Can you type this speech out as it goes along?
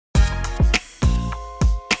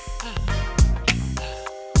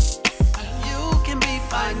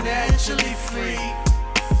Free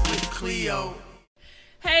with Cleo.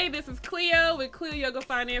 Hey, this is Cleo with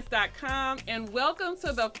CleoYogaFinance.com, and welcome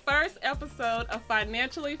to the first episode of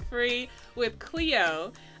Financially Free with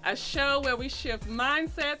Cleo, a show where we shift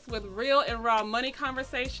mindsets with real and raw money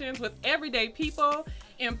conversations with everyday people,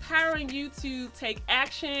 empowering you to take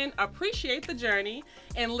action, appreciate the journey,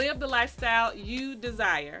 and live the lifestyle you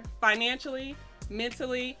desire, financially,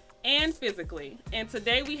 mentally, and physically. And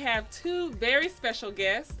today we have two very special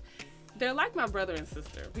guests. They're like my brother and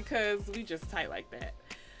sister because we just tight like that.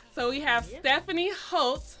 So we have Stephanie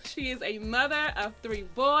Holtz. She is a mother of 3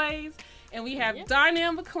 boys. And we have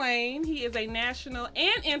Darnell McClain. He is a national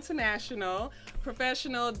and international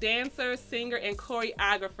professional dancer, singer, and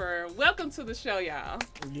choreographer. Welcome to the show, y'all.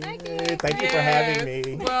 Thank you for having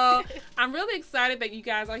me. Well, I'm really excited that you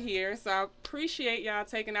guys are here. So I appreciate y'all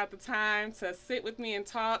taking out the time to sit with me and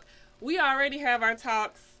talk. We already have our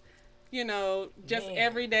talks, you know, just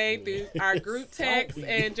every day through our group texts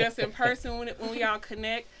and just in person when we all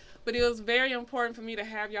connect. But it was very important for me to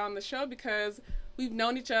have y'all on the show because we've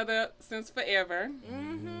known each other since forever.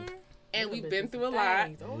 Mm-hmm. And we've been through a lot.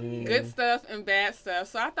 Good stuff and bad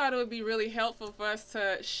stuff. So I thought it would be really helpful for us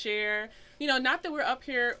to share, you know, not that we're up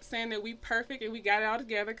here saying that we perfect and we got it all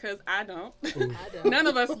together, because I don't. None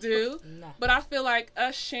of us do. No. But I feel like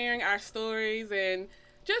us sharing our stories and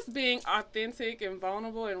just being authentic and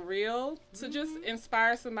vulnerable and real to just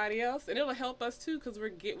inspire somebody else. And it'll help us too, because we're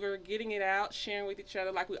getting it out, sharing with each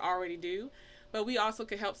other like we already do. But we also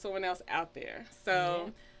could help someone else out there.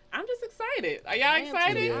 So I'm just excited. Are y'all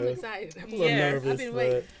excited? Yes. I'm excited. I'm a little nervous. I've been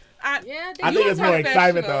waiting. I think it's more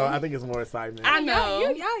excitement, though. I think it's more excitement. I know.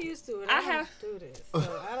 Y'all used to it. I have do this.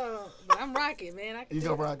 So I don't know. But I'm rocking, man. You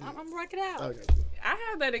gonna rock it? I'm rocking out. Okay. I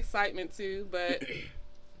have that excitement too, but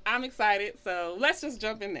I'm excited. So let's just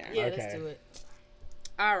jump in there. Yeah, let's do it.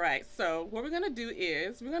 All right. So what we're going to do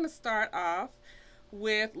is we're going to start off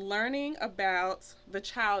with learning about the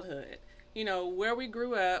childhood. You know, where we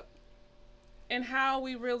grew up and how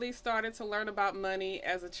we really started to learn about money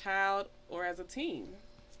as a child or as a teen.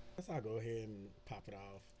 I'll go ahead and pop it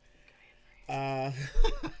off.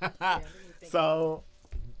 So,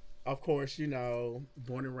 of course, you know,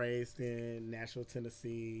 born and raised in Nashville,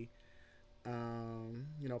 Tennessee.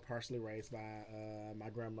 You know, partially raised by my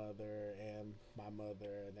grandmother and my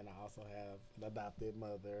mother. And then I also have an adopted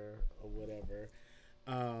mother or whatever.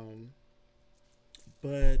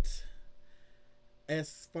 But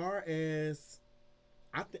as far as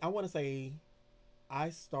I want to say, I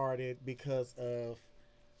started because of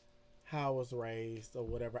how I was raised or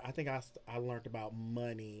whatever. I think I learned about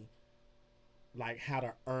money, like how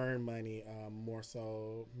to earn money, more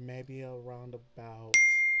so maybe around about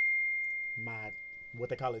my what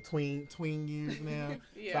they call it tween years now.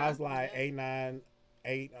 So I was like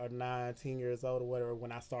 8 or 9, 10 years old or whatever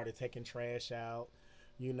when I started taking trash out,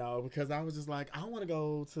 you know, because I was just like, I want to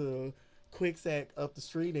go to Quicksack up the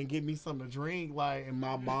street and get me something to drink. Like, and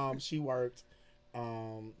my mom, she worked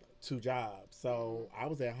 2 jobs, so I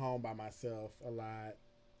was at home by myself a lot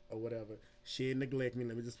or whatever. She didn't neglect me.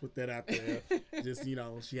 Let me just put that out there. Just, you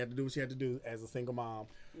know, she had to do what she had to do as a single mom.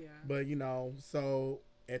 Yeah. But, you know, so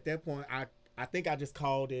at that point, I think I just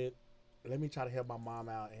called it, let me try to help my mom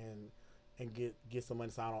out and get some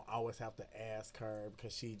money so I don't always have to ask her,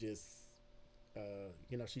 because she just,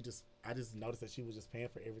 you know, I just noticed that she was just paying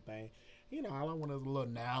for everything. You know, all I want is a little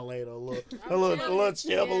now later, a little chip, a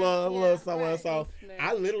little somewhere. Right. So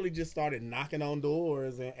I literally just started knocking on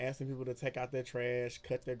doors and asking people to take out their trash,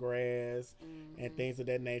 cut their grass, and things of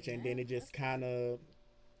that nature. And then it just kind of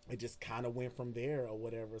went from there or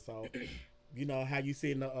whatever. So, you know how you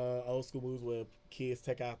see in the old school movies where boys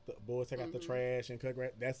take out the trash and cut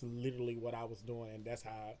grass. That's literally what I was doing, and that's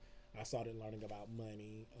how I started learning about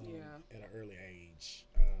money at an early age.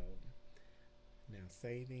 Now,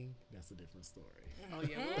 saving, that's a different story. Oh,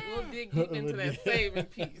 yeah. We'll dig deep into that saving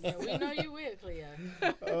piece. Yeah, we know you will, Cleo.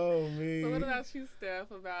 Oh, man. So what about you,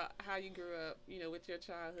 Steph, about how you grew up, you know, with your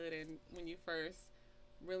childhood and when you first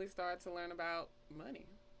really started to learn about money?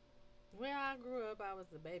 When I grew up, I was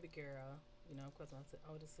the baby girl. You know, of course, my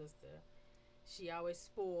older sister, she always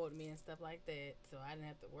spoiled me and stuff like that, so I didn't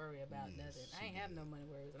have to worry about nothing. I ain't have no money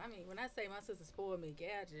worries. And I mean, when I say my sister spoiled me,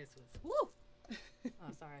 Gal just was, woo!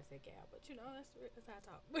 Oh, sorry I said Gal, but you know, that's how I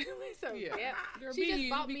talk. So, yeah. Gal, she just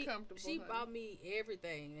bought me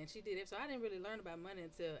everything, and she did it. So I didn't really learn about money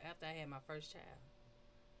until after I had my first child.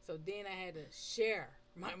 So then I had to share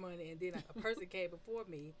my money, and then a person came before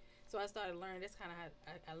me. So I started learning. That's kind of how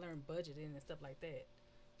I learned budgeting and stuff like that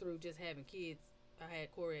through just having kids. I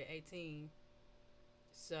had Corey at 18.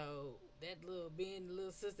 So that being the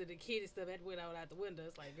little sister, the kid and stuff, that went out the window.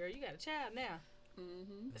 It's like, girl, you got a child now.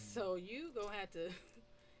 Mm-hmm. So you gonna have to.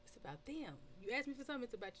 It's about them. You ask me for something,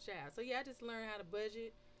 it's about your child. So yeah, I just learned how to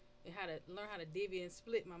budget and how to learn how to divvy and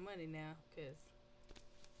split my money now because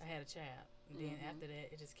I had a child. And then after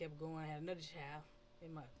that, it just kept going. I had another child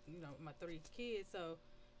and my 3 kids. So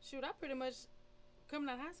shoot, I pretty much coming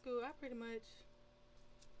out of high school, I pretty much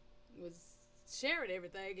was sharing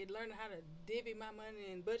everything and learning how to divvy my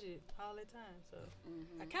money and budget all the time. So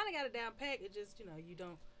I kind of got it down pat. It just, you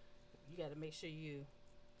got to make sure you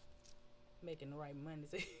making the right money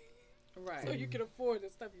Right. so you can afford the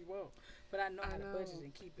stuff you want. But I know how to budget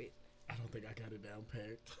and keep it. I don't think I got it down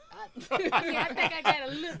packed. I think I got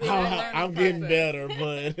a little bit. I'm getting better,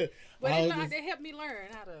 but they helped me learn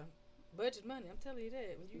how to budget money. I'm telling you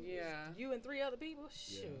that. When you and 3 other people,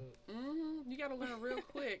 shoot. You got to learn real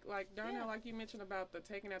quick. Like Darnell, like you mentioned about the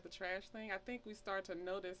taking out the trash thing. I think we start to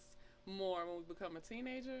notice more when we become a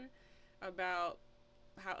teenager about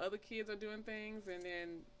how other kids are doing things, and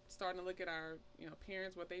then starting to look at our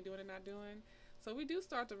parents, what they doing and not doing. So we do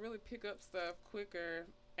start to really pick up stuff quicker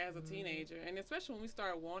as a teenager, and especially when we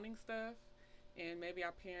start wanting stuff and maybe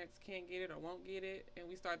our parents can't get it or won't get it, and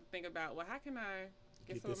we start to think about, well, how can I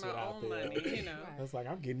get some of my own money, It's like,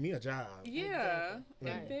 I'm getting me a job. Yeah. Exactly.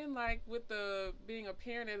 And then like with the being a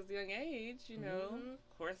parent at a young age,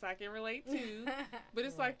 of course I can relate too. But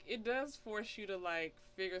it's like it does force you to like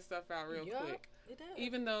figure stuff out real quick. It does.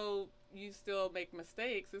 Even though you still make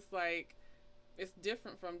mistakes, it's like it's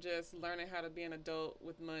different from just learning how to be an adult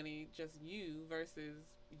with money, just you versus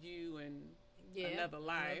you and another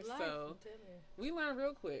life. So we learn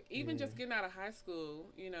real quick. Even just getting out of high school,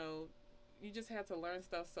 you just had to learn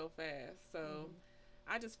stuff so fast. So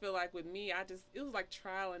I just feel like with me, it was like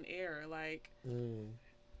trial and error. Like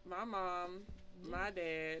my mom, my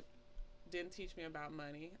dad didn't teach me about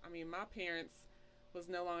money. I mean, my parents was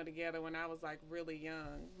no longer together when I was like really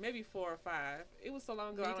young, maybe 4 or 5. It was so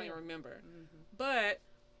long ago, I don't even remember. But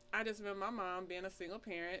I just remember my mom being a single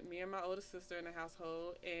parent, me and my older sister in the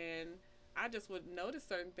household, and I just would notice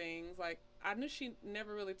certain things. Like, I knew she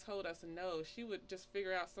never really told us no. She would just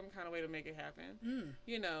figure out some kind of way to make it happen.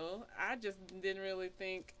 I just didn't really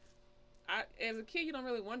think. As a kid, you don't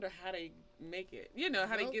really wonder how they make it.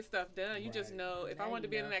 How they get stuff done. You just know if I wanted to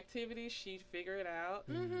be in an activity, she'd figure it out.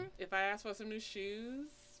 If I asked for some new shoes,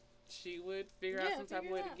 she would figure out some type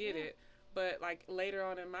of way to get it. But like later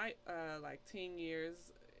on in my like teen years,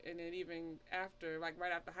 and then even after, like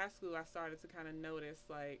right after high school, I started to kind of notice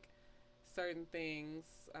like certain things,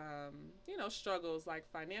 struggles like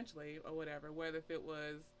financially or whatever, whether if it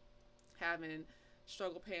was having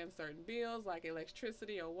struggle paying certain bills like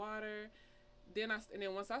electricity or water. Then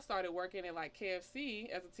once I started working at like KFC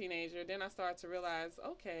as a teenager, then I started to realize,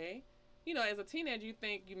 okay, as a teenager, you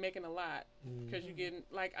think you're making a lot because you're getting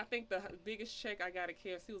like, I think the biggest check I got at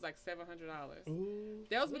KFC was like $700.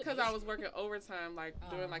 That was because I was working overtime, like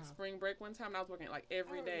during like spring break one time. And I was working like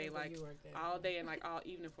every day, like all day and like all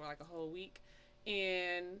evening for like a whole week.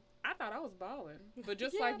 And I thought I was balling, but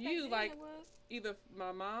just like you, like either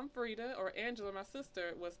my mom Frida or Angela, my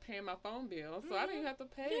sister, was paying my phone bill, so I didn't have to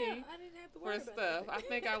pay for stuff. I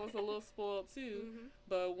think I was a little spoiled too,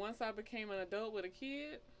 but once I became an adult with a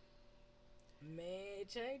kid, man, it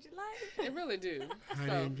changed your life. It really do. I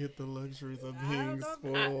didn't get the luxuries of being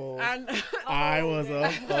spoiled. I I was a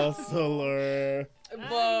hustler.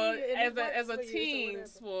 Well, as a teen,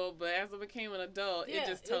 spoiled, but as I became an adult, it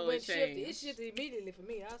just totally changed. It shifted immediately for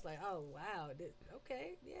me. I was like, oh wow,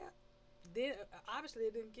 okay, yeah. Then obviously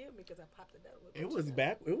it didn't kill me because I popped it out. It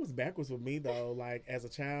was backwards with me though. Like as a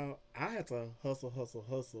child, I had to hustle.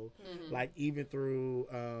 Like even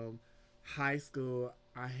through high school,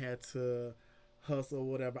 I had to hustle.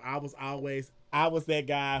 Whatever. I was that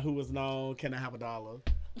guy who was known. Can I have $1?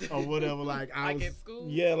 Or whatever, like I was, at school?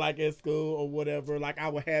 Yeah, like at school or whatever. Like I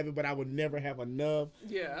would have it, but I would never have enough.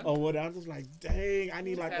 Yeah. Or whatever. I was just like, dang, I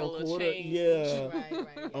need like a quarter. Change. Yeah.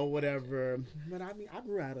 Right. Or whatever. But I mean, I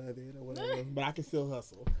grew out of it or whatever. But I can still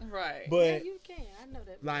hustle. Right. But yeah, you can. I know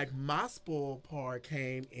that. like my spoiled part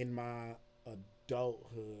came in my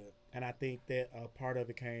adulthood, and I think that a part of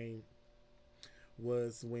it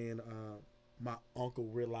was when my uncle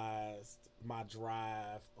realized my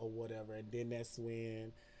drive or whatever, and then that's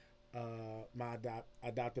when my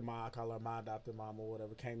adopted mom, I call her my adopted mom or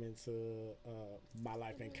whatever, came into my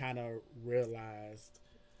life and kind of realized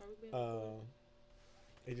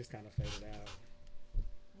it just kind of faded out.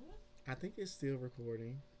 I think it's still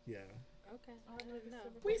recording. Yeah. Okay. I don't know.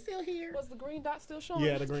 We still here. Was the green dot still showing?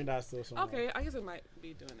 Yeah, the green dot's still showing. Okay, I guess it might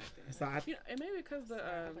be doing that then. So and maybe because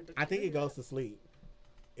I think it goes to sleep.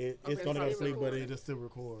 It's gonna go to sleep, but it'll still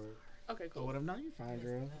record. Okay, cool. Or whatever. No, you fine,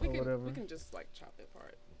 girl. We or can, whatever. we can just like chop that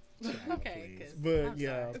part. Okay, please. 'cause But I'm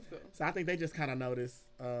yeah, sorry. It's cool. so I think they just kind of noticed,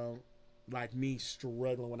 like me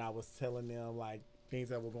struggling when I was telling them like things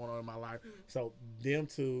that were going on in my life. So them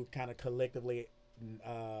two kind of collectively,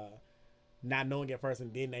 not knowing at first,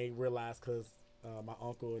 and then they realized because my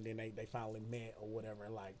uncle, and then they finally met or whatever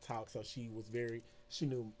and like talked. So she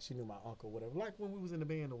knew my uncle, whatever, like when we was in the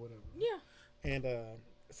band or whatever. Yeah. And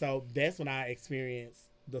so that's when I experienced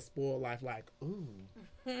the spoiled life. Like, ooh,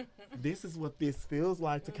 this is what this feels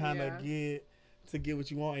like to kind of get what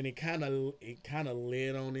you want, and it kind of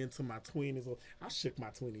led on into my 20s. I shook my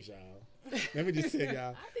 20s, y'all. Let me just tell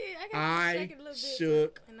y'all, I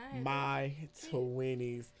shook my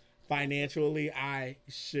 20s. Financially, I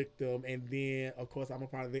shook them, and then of course I'm a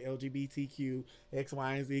part of the LGBTQ X,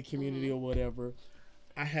 Y, and Z community or whatever.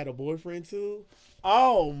 I had a boyfriend too.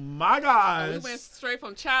 Oh my gosh! We went straight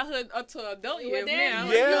from childhood up to adult years there now.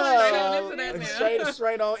 you Let's go straight on into Yeah, that now.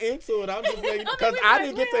 straight on into it. I'm just saying because I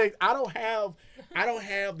didn't get to. I don't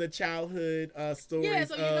have the childhood stories. Yeah,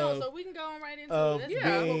 so you know, so we can go on right into of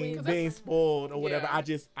it. being spoiled or whatever.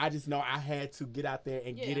 Yeah. I just know I had to get out there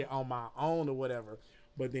and get Yeah. it on my own or whatever.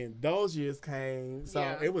 But then those years came, so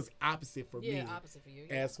Yeah. it was opposite for me. Yeah, opposite for you.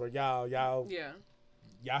 Yeah. As for y'all Yeah.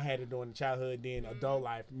 had it during childhood, then adult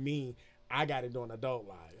life. Me, I got it during adult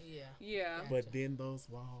life. Yeah. Yeah. But then those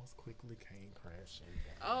walls quickly came crashing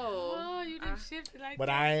down. Oh. you didn't shift it like But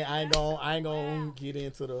that. I ain't gonna Wow. get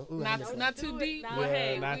into the. Ooh, I ain't gonna- Not too do it. deep. Nah, Well,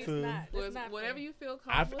 hey, not we- too- was Let's not whatever play. you feel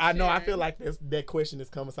comfortable. I know. I sharing. feel like that question is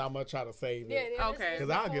coming, so I'm gonna try to save Yeah, it yeah, Okay. because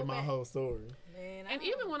let's I'll go give my back. whole story. Man, And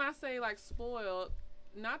even when I say like spoiled,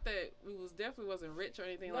 not that we was definitely wasn't rich or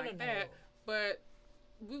anything like that, but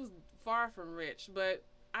we was far from rich. But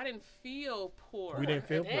I didn't feel poor. We didn't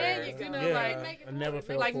feel There poor. you go. You know, yeah, like- Make it I never poor.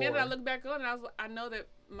 felt Like poor. now that I look back on it, I know that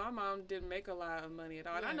my mom didn't make a lot of money at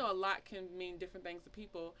all. And I Yeah. know a lot can mean different things to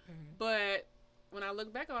people. Mhm. But when I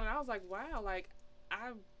look back on it, I was like, wow, like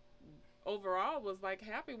I overall was like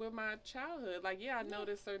happy with my childhood. Like, yeah, I know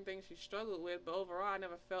there's certain things she struggled with, but overall I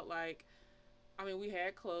never felt like, I mean, we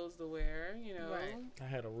had clothes to wear, you know. Right. I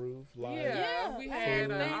had a roof, light. Yeah, Yeah, we I had.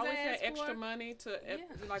 had I things always I had asked extra for. money to, Yeah.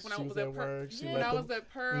 like when She I was was at work. She Yeah. when let I was them. at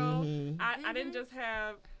Pearl. Mhm. I didn't Mhm. just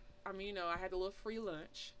have. I mean, you know, I had a little free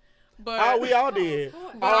lunch, but Oh, we all did. course.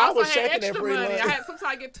 Oh, but I also was had shaking that extra free money. lunch. I had sometimes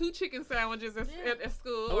I get 2 chicken sandwiches Yeah. at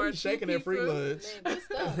school Oh, or we 2 shaking that free pizzas. lunch. Man, good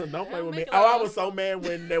stuff. Don't play Don't with me. make Oh, I it was so mad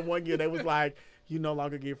when that one year they was like, you no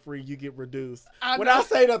longer get free, you get reduced. I When know. I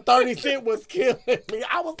say the 30 cent was killing me,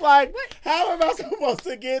 I was like, how am I supposed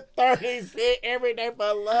to get 30 cent every day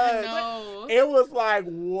for lunch? No, It was like,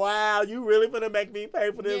 wow, you really gonna make me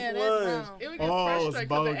pay for this Yeah, that's lunch? wrong. it would get Oh, it's frustrating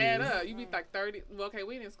because it add bogus. up. You be like 30. Well, okay,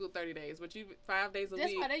 we didn't school 30 days, but you 5 days a That's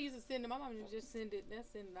week. why they used to send it. My mom used to just send it.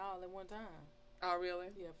 That's send it all at one time. Oh, really?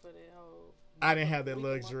 Yeah, for the whole. I didn't have that week a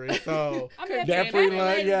month. luxury, so I mean, That that free that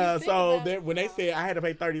lunch, made yeah. you think So about that it, when they you know. said I had to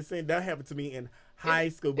pay 30 cents, that happened to me in high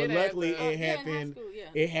school. But it adds luckily, up. it Yeah, in high happened. school, yeah.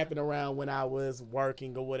 It happened around when I was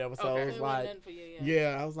working or whatever. So Okay. it So was it wasn't like, nothing for you,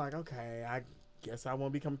 yeah, I was like, okay, I guess I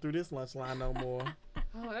won't be coming through this lunch line no more.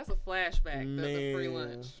 Oh, that's a flashback. The free Man.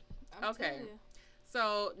 lunch. I'm Okay. telling you.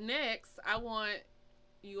 So next, I want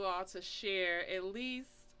you all to share at least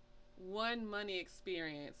one money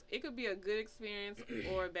experience. It could be a good experience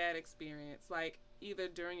or a bad experience, like either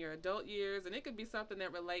during your adult years, and it could be something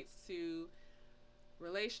that relates to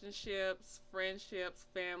relationships, friendships,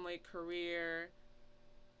 family, career,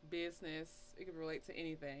 business. It could relate to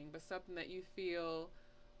anything, but something that you feel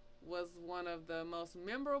was one of the most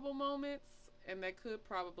memorable moments and that could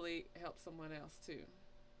probably help someone else too.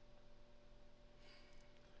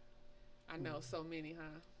 I know so many,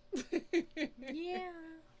 huh? Yeah.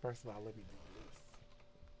 First of all, let me do this.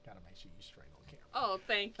 Gotta make sure you straight on camera. Oh,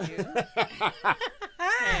 thank you.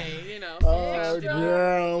 Hey, you know. Oh, sometimes you know.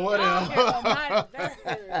 girl, what Oh, else? yeah, my- that's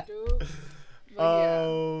her, dude. But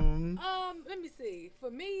yeah. Let me see. For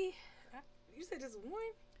me, you said just one.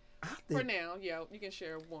 I For think now, yeah, you can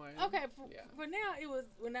share one. Okay, Yeah. for now, it was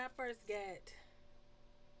when I first got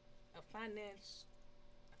a finance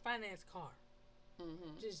car.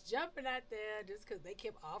 Mm-hmm. Just jumping out there just because they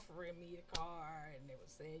kept offering me a car and they were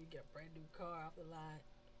saying you get a brand new car off the lot.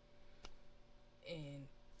 And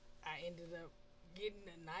I ended up getting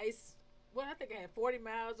a nice, well, I think I had 40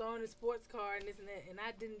 miles on a sports car and this and that. And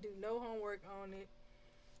I didn't do no homework on it.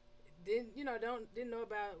 Didn't know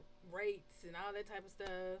about rates and all that type of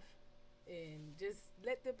stuff. And just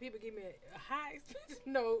let the people give me a high expensive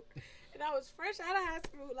note. And I was fresh out of high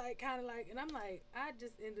school, and I'm like, I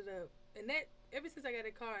just ended up, and that, ever since I got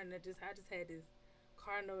a car, and I just had this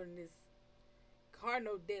car note and this car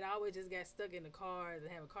note debt. I always just got stuck in the cars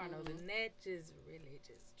and have a car note, and that just really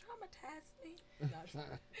just traumatized me. No, I'm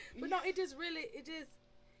sorry. But no, it just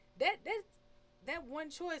that one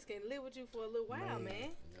choice can live with you for a little while, man.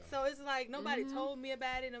 Yeah. So it's like nobody told me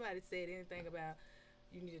about it. Nobody said anything about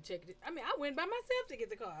you need to check it. I mean, I went by myself to get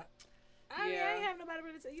the car. I ain't have nobody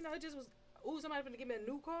really say, it just was, somebody's going to give me a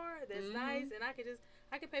new car that's nice, and I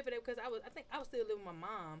could pay for that because I think I was still living with my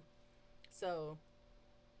mom. So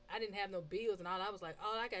I didn't have no bills and all. I was like,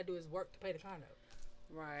 all I got to do is work to pay the car note.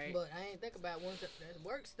 Right. But I ain't think about once that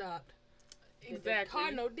work stopped. Exactly. The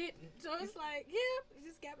car note didn't. So it's like, you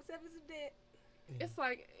just got myself in some debt. It's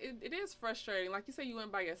like, it is frustrating. Like you say, you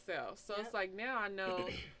went by yourself. So it's like, now I know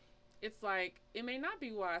it's like, it may not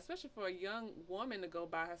be wise, especially for a young woman to go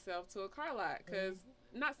by herself to a car lot. Because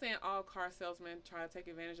not saying all car salesmen try to take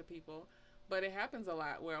advantage of people, but it happens a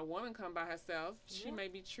lot where a woman come by herself. She may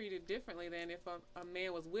be treated differently than if a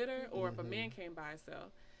man was with her or if a man came by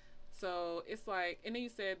herself. So it's like, and then you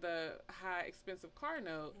said the high expensive car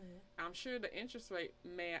note. I'm sure the interest rate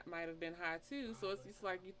might have been high too. So it's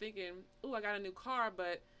like you thinking, oh, I got a new car,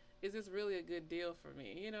 but is this really a good deal for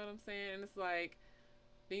me? You know what I'm saying? And it's like,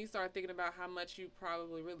 then you start thinking about how much you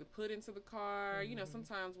probably really put into the car. You know,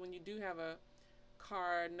 sometimes when you do have a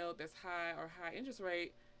car note that's high or high interest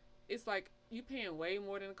rate, it's like you paying way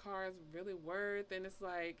more than the car is really worth. And it's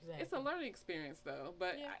like, it's a learning experience though.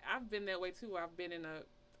 But I've been that way too.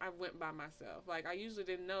 I went by myself. Like, I usually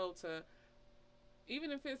didn't know to, even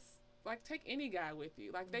if it's, like, take any guy with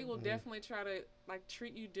you. Like, they will definitely try to, like,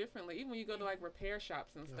 treat you differently. Even when you go to, like, repair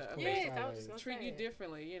shops and stuff. Yes, I was They just gonna treat say you it.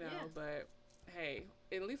 differently, you know. But, hey,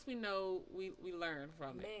 at least we know we learn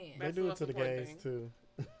from it. Man. They That's do the it most to the important gays, thing. too.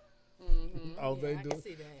 Oh, They I do can it.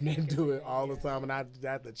 see that. They I can do see it that, all the yeah. time, and I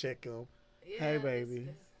have to check them. Yeah, Hey, that's- baby,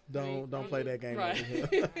 don't play that game Right. over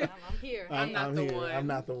here. I'm here. I'm not the here. one. I'm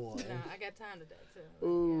not the one. No, I got time today too.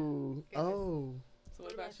 Ooh, Yeah. oh. So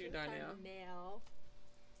what about you, Darnell? Now.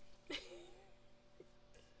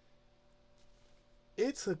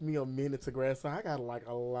 It took me a minute to grasp. I got like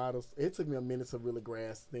a lot of. It took me a minute to really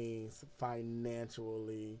grasp things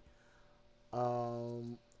financially.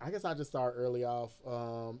 I guess I just start early off.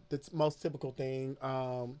 The most typical thing,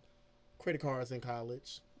 credit cards in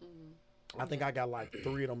college. I think I got like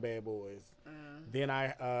 3 of them bad boys. Then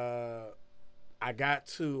I got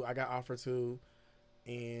 2. I got offered 2,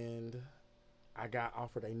 and I got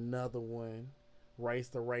offered another one.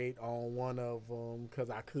 Raised the rate on one of them because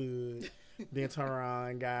I could. Then turn around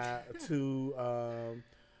and got 2.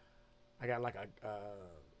 I got like a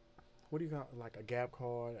what do you call it? Like a Gap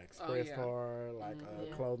card, Express card, like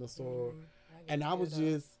a clothing store. And I was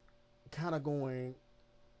just kind of going.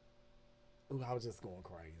 Ooh, I was just going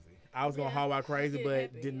crazy. I was going how out crazy,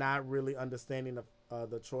 but did not really understanding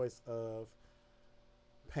the choice of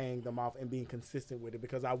paying them off and being consistent with it.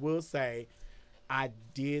 Because I will say, I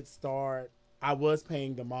was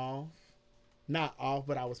paying them off. Not off,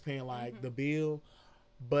 but I was paying like the bill.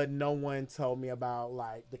 But no one told me about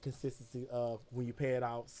like the consistency of when you pay it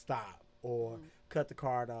off, stop or cut the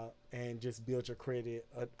card up and just build your credit.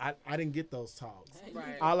 I didn't get those talks.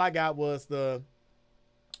 Right. All I got was the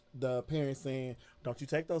parents saying, don't you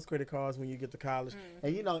take those credit cards when you get to college.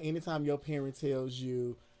 And you know, anytime your parent tells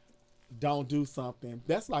you don't do something,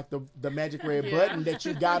 that's like the magic red button that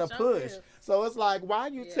you gotta push. So it's like, why are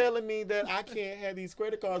you telling me that I can't have these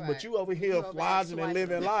credit cards, but you over here flogging and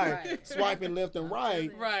living life, swiping left and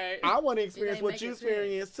right. Right. I want to experience ain't what you making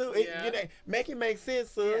experienced too. Make it make sense,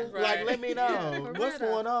 sir. Yeah. Like, Right. let me know what's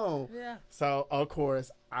going on. Yeah. So of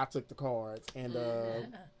course I took the cards, and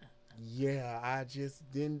yeah, I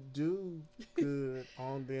just didn't do good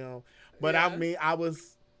on them. But I mean, I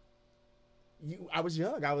was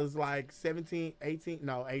young. I was like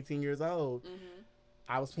 18 years old.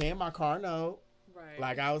 I was paying my car note. Right.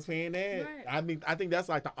 Like, I was paying that. Right. I mean, I think that's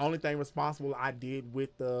like the only thing responsible I did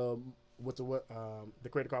with the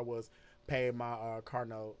credit card was paying my car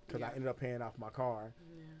note, because I ended up paying off my car.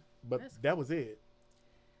 Yeah. But that was it.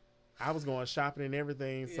 I was going shopping and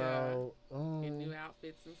everything, so Get new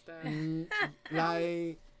outfits and stuff.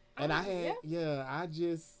 like, and I had I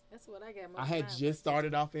just That's what I got. I had just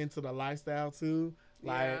started off into the lifestyle too,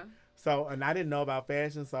 like. Yeah. So, and I didn't know about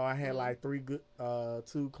fashion, so I had like 2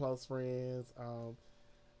 close friends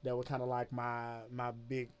that were kind of like my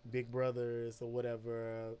big brothers or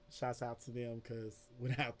whatever. Shouts out to them, because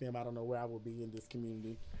without them, I don't know where I would be in this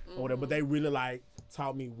community or whatever. But they really like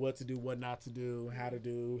taught me what to do, what not to do, how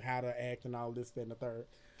to act, and all this, that, and the third.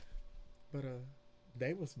 But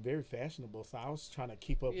they was very fashionable, so I was trying to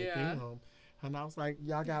keep up with them, and I was like,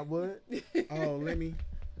 "Y'all got what? Oh, let me."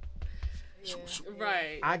 Yeah.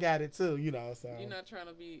 Right. I got it too, you know. So You're not trying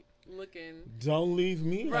to be looking Don't leave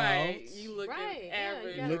me right. out. You looking Right, yeah,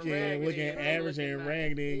 average, you or gotta- raggedy, Looking or average looking and nice.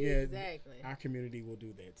 raggedy. Yeah, Exactly. our community will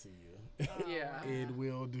do that to you. Oh, Yeah. wow. It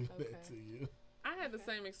will do Okay. that to you. I had the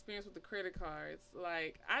same experience with the credit cards.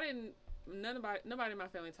 Like I didn't. Nobody in my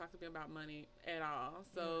family talked to me about money at all.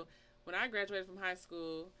 So when I graduated from high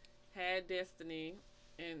school, had Destiny,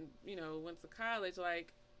 and went to college.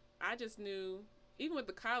 Like I just knew. Even with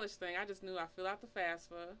the college thing, I just knew I fill out the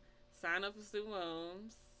FAFSA, sign up for student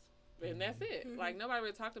loans, and that's it. Mhm. Like nobody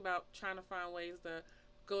really talked about trying to find ways to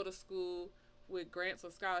go to school with grants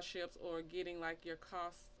or scholarships or getting like your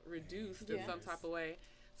costs reduced in some Yes. type of way.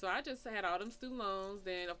 So I just had all them student loans.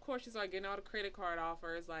 Then of course you start getting all the credit card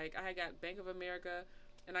offers. Like I had got Bank of America,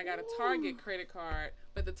 and I got a Target credit card.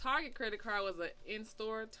 But the Target credit card was an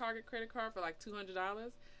in-store Target credit card for like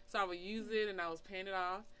 $200. So I would use it and I was paying it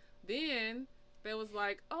off. Then they was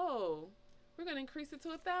like, oh, we're gonna increase it to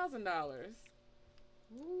 $1,000.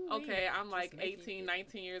 Okay, I'm like 18,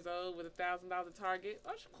 19 years old with $1,000 at Target.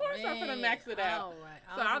 Of course, I'm gonna max it out. All right.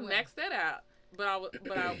 So I maxed that out, but I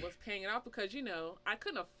was paying it off because I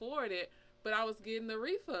couldn't afford it, but I was getting the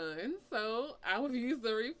refunds, so I would use the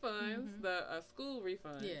refunds, the school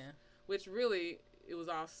refunds, which really it was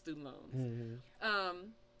all student loans. Mm-hmm.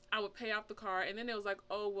 I would pay off the car, and then it was like,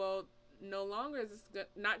 oh well, no longer is this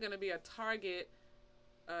not going to be a Target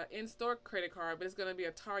in-store credit card, but it's going to be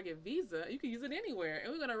a Target Visa. You can use it anywhere,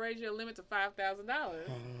 and we're going to raise your limit to $5,000.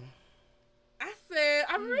 I said,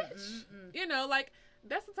 I'm rich. Like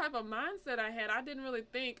that's the type of mindset I had. I didn't really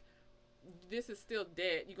think this is still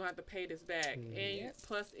debt. You're going to have to pay this back, and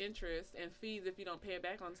plus interest and fees if you don't pay it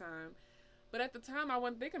back on time. But at the time, I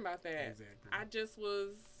wasn't thinking about that. Exactly. I just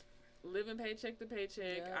was living paycheck to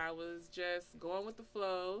paycheck. Yep. I was just going with the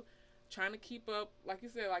flow, trying to keep up, like you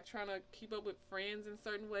said, like trying to keep up with friends in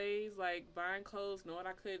certain ways, like buying clothes, knowing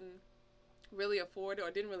I couldn't really afford it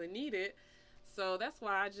or didn't really need it. So that's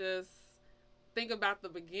why I just think about the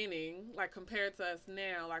beginning, like compared to us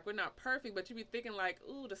now. Like we're not perfect, but you be thinking like,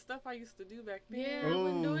 ooh, the stuff I used to do back then. Yeah, I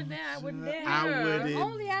wouldn't do it now. I wouldn't dare. I wouldn't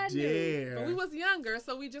Only I knew. dare. But we was younger,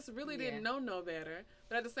 so we just really Yeah. didn't know no better.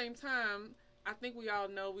 But at the same time, I think we all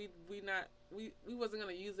know we wasn't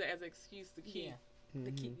gonna use it as an excuse to keep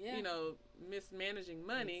To keep, mismanaging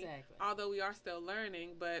money. Exactly. Although we are still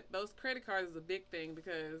learning, but those credit cards is a big thing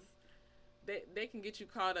because they can get you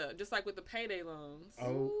caught up, just like with the payday loans.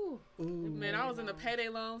 Oh, Ooh. Man, I was in the payday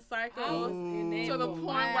loan cycle. I was in there To the for a point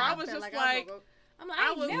while. where I was felt just I like, I'm like,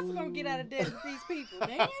 I was- never gonna get out of debt with these people,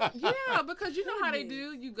 man. Yeah, because you know how they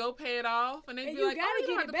Goodness. do. You go pay it off, and they And be you like, gotta "Oh, you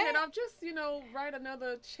don't get have to it pay it back. off. Just write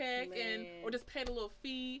another check Man. or just pay the little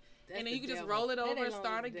fee, That's and then the you can just devil. roll it over Payday and loan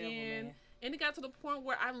start is the devil, again." man. And it got to the point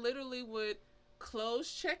where I literally would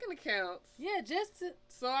close checking accounts, Yeah, just to.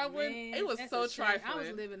 so I wouldn't. Man, It was that's so a shame. trifling. I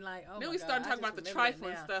was living like, oh Then my we started God, talking I about the just remember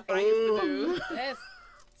trifling that now. stuff I used to do. That's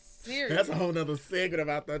serious. That's a whole nother segment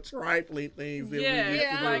about the trifling things that Yeah, we used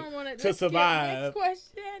Yeah, to I do. don't want to survive. Next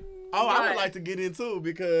question. Oh, I Right. would like to get into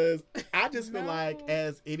because I just feel like No.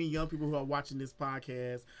 as any young people who are watching this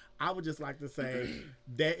podcast, I would just like to say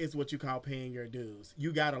that is what you call paying your dues.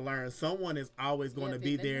 You got to learn. Someone is always going Yeah, to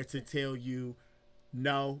be they- there to tell you,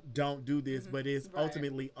 no, don't do this. But it's Right.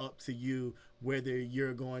 ultimately up to you whether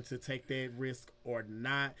you're going to take that risk or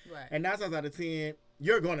not. Right. And 9 times out of 10,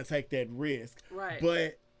 you're going to take that risk. Right.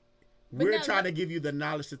 But But we're now trying to look- give you the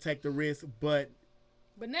knowledge to take the risk, but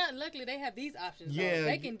But now, luckily, they have these options. Yeah, Yeah,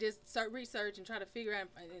 they can just research and try to figure out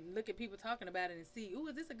and look at people talking about it and see, ooh,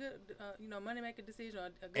 is this a good, money making decision or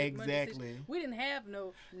a good money Exactly. decision? We didn't have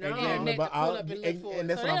no Exactly, internet but to pull I'll- up and look and- for and it.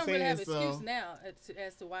 that's So what they I'm don't really have saying, excuse so- now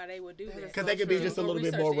as to why they would do that. because so they can be true. just a Go little bit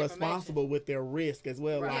research more the information. responsible with their risk as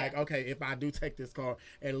well. Right. Like, okay, if I do take this car,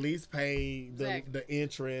 at least pay Exactly. the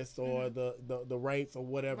interest or the rates or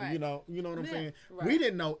whatever. Right. You know what I'm Yeah. saying? Right. We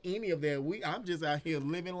didn't know any of that. I'm just out here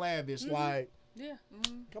living lavish. Like, Yeah.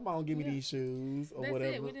 come on, give me Yeah. these shoes or That's it.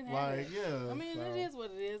 whatever. We didn't have Like, that. yeah. I mean, so. it is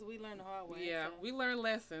what it is. We learn the hard way. Yeah, so. we learn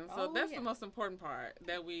lessons. So Oh, that's yeah. the most important part,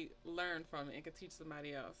 that we learn from it and can teach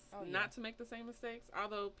somebody else. Oh, yeah. Not to make the same mistakes,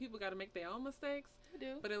 although people got to make their own mistakes, We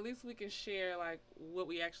do. but at least we can share like what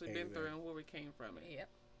we actually been through and where we came from it. Yep.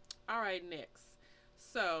 All right, next.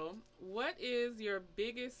 So, what is your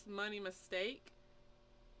biggest money mistake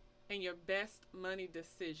and your best money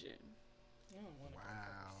decision? You don't wanna-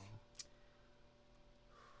 Wow.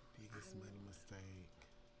 Biggest money mistake.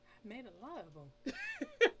 I made a lot of them.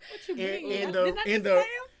 What you In, mean? in Didn't the I in just the say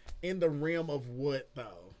 'em? in the realm of what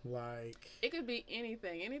though? Like, It could be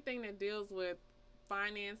anything that deals with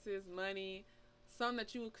finances, money, something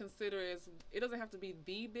that you would consider as, it doesn't have to be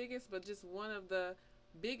the biggest, but just one of the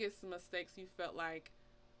biggest mistakes you felt like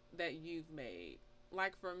that you've made.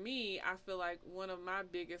 like for me, I feel like one of my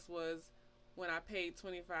biggest was when I paid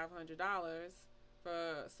 $2,500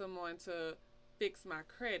 for someone to fix my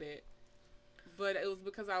credit, but it was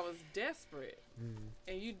because I was desperate.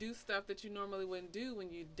 And you do stuff that you normally wouldn't do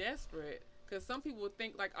when you're desperate. Because some people would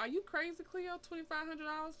think, like, are you crazy, Cleo? $2,500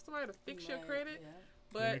 for somebody to fix your credit? Yeah.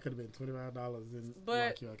 But it could have been $25 in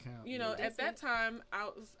like your account. You know, at that time, I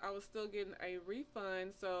was still getting a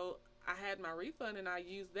refund, so I had my refund and I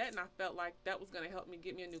used that, and I felt like that was going to help me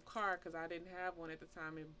get me a new car because I didn't have one at the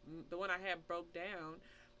time, and the one I had broke down,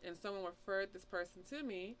 and someone referred this person to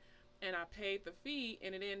me, and I paid the fee,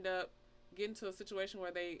 and it ended up getting to a situation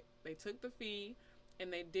where they took the fee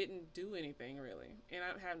and they didn't do anything really, and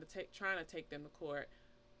I'm having to trying to take them to court.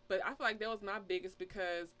 But I feel like that was my biggest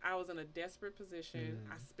because I was in a desperate position.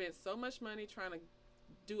 I spent so much money trying to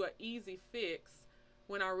do an easy fix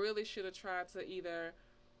when I really should have tried to either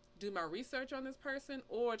do my research on this person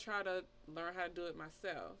or try to learn how to do it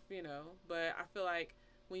myself, you know. But I feel like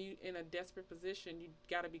when you're in a desperate position, you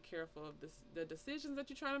got to be careful of the decisions that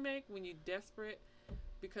you're trying to make when you're desperate,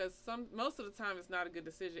 because most of the time it's not a good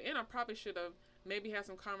decision. And I probably should have maybe had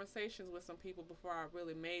some conversations with some people before I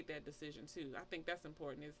really made that decision too. I think that's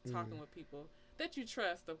important, is talking with people that you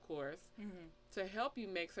trust, of course, to help you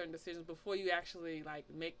make certain decisions before you actually like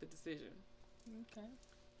make the decision. Okay.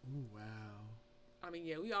 Ooh, wow. I mean,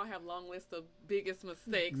 yeah, we all have long lists of biggest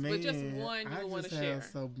mistakes, Man, but just one you want to share. I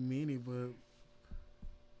just have so many, but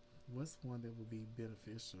what's one that would be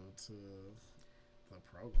beneficial to the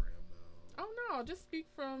program, though? Oh no, just speak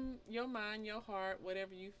from your mind, your heart,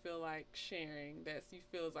 whatever you feel like sharing that you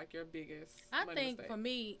feel is like your biggest think mistake. for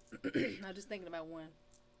me, I'm just thinking about one.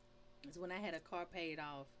 Is when I had a car paid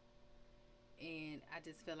off, and I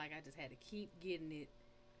just felt like I just had to keep getting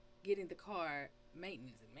the car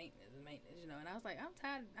maintenance, you know. And I was like, I'm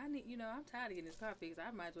tired. I'm tired of getting this car fixed.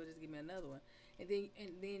 I might as well just give me another one. And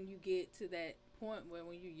then you get to that point where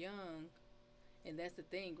when you're young, and that's the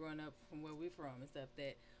thing, growing up from where we're from and stuff,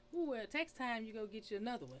 that well, tax time, you go get you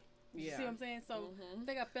another one. You see what I'm saying? So I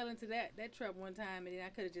think I fell into that trap one time, and then I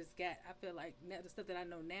could have just I feel like now, the stuff that I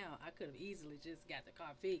know now, I could have easily just got the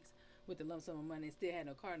car fixed with the lump sum of money and still had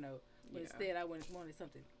no car note. But instead, I wanted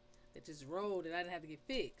something that just rolled that I didn't have to get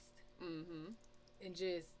fixed. And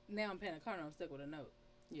just, now I'm paying a car note, I'm stuck with a note.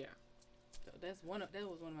 Yeah. So that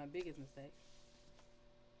was one of my biggest mistakes.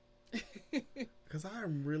 Because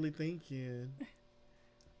I'm really thinking...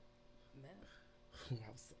 No.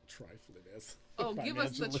 I was so trifling as give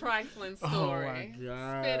us the financially. trifling story. Oh my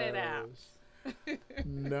god! Spit it out.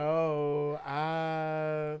 No,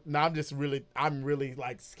 I'm really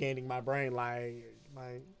like scanning my brain, like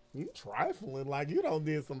you trifling, like you don't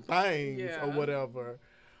did some things or whatever.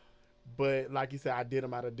 But like you said, I did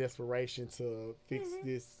them out of desperation to fix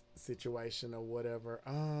this situation or whatever.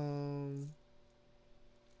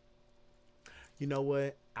 You know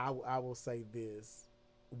what? I will say this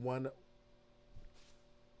one.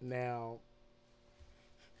 Now,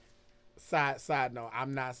 side note,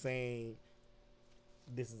 I'm not saying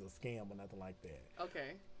this is a scam or nothing like that.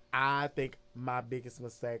 Okay. I think my biggest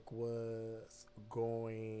mistake was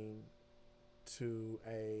going to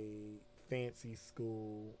a fancy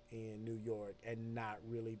school in New York and not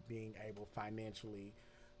really being able financially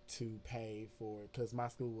to pay for it, because my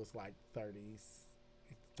school was like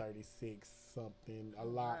 36 something, a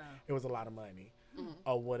lot. Wow. It was a lot of money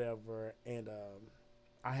or whatever, and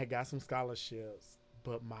I had got some scholarships,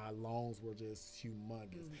 but my loans were just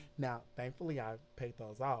humongous. Now, thankfully, I paid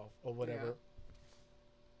those off or whatever.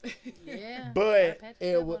 Yeah. But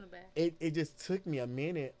it just took me a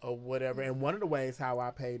minute or whatever. And one of the ways how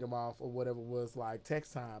I paid them off or whatever was like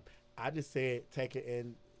tax time. I just said take it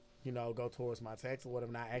and, go towards my tax or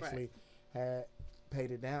whatever. And I actually had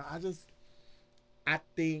paid it down. I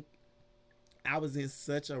think I was in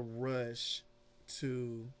such a rush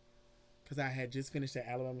because I had just finished at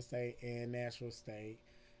Alabama State and Nashville State,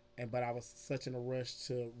 but I was such in a rush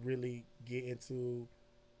to really get into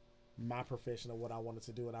my profession of what I wanted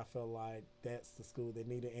to do, and I felt like that's the school that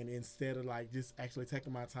needed. And instead of like just actually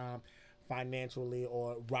taking my time financially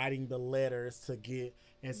or writing the letters to get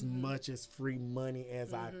as much as free money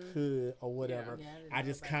as I could or whatever, I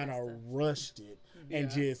just kind of rushed it and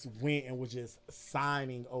just went and was just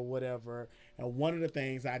signing or whatever. And one of the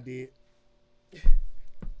things I did.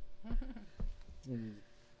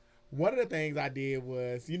 One of the things I did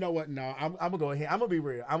was, you know what? No, I'm gonna go ahead. I'm gonna be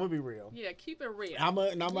real. Yeah, keep it real. I'm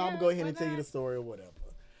gonna go ahead and tell you the story or whatever.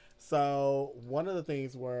 So one of the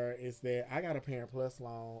things is that I got a Parent Plus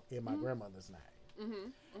loan in my grandmother's name.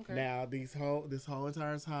 Okay. Now this whole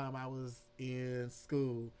entire time I was in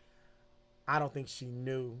school, I don't think she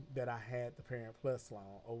knew that I had the Parent Plus loan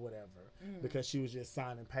or whatever because she was just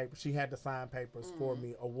signing papers. She had to sign papers for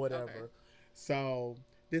me or whatever. Okay. So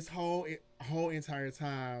this whole entire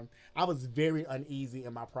time, I was very uneasy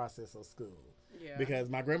in my process of school. Yeah. Because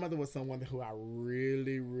my grandmother was someone who I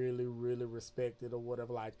really, really, really respected or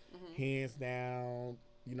whatever, like hands down,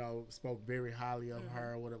 you know, spoke very highly of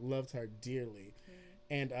her, would have loved her dearly.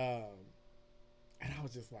 And I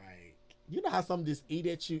was just like, you know how some just eat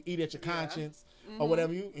at your conscience or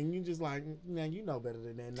whatever, you just like, man, you know better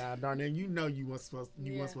than that now, darn it, you know you weren't supposed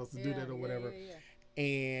to do that or whatever.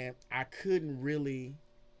 And I couldn't really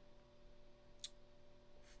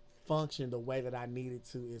function the way that I needed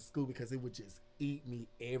to in school because it would just eat me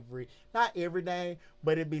not every day,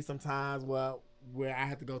 but it'd be some times where I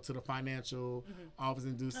had to go to the financial office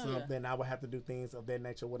and do something. I would have to do things of that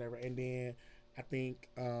nature, whatever. And then I think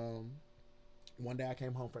one day I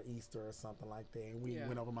came home for Easter or something like that, and we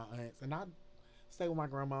went over my aunt's, and I stayed with my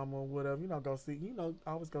grandmama or whatever, you know,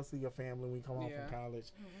 always go see your family when you come home from college.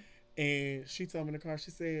 And she told me in the car,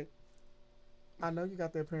 she said, I know you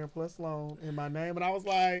got that Parent Plus loan in my name. And I was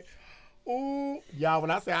like, ooh. Y'all, when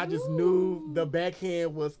I say I just knew the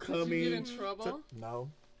backhand was coming. Did you get in trouble? No.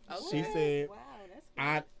 Okay. She said, Wow,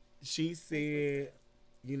 that's she said,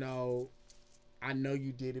 you know, I know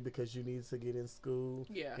you did it because you needed to get in school.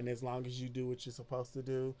 Yeah. And as long as you do what you're supposed to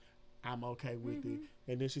do, I'm okay with it.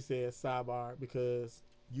 And then she said, sidebar, because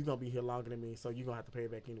you're going to be here longer than me, so you're going to have to pay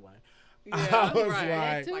it back anyway. Yeah, I was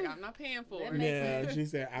right. like, I'm not paying for it. yeah, she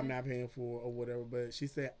said, I'm not paying for it or whatever. But she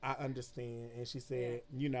said, I understand. And she said,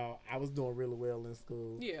 you know, I was doing really well in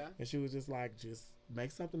school. Yeah. And she was just like, just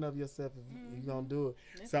make something of yourself if you're going to do it.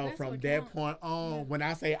 That's So from what that counts. point on, when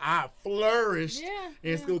I say I flourished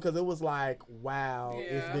in school, because it was like, wow,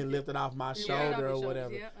 it's Yeah. been lifted off my Yeah. shoulder or Off your whatever.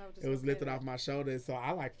 shoulders, yeah, I was just It was gonna say lifted that. off my shoulder. So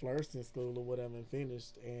I like flourished in school or whatever and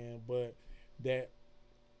finished. But that,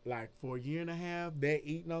 like, for a year and a half, that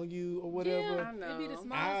eating on you or whatever. I know. It'd be the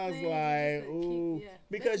smallest I was things, like, just to ooh, keep,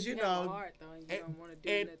 because Especially you if have a know, heart, though, and you and- don't want to do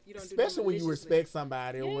and nothing. You don't do especially nothing when you maliciously. respect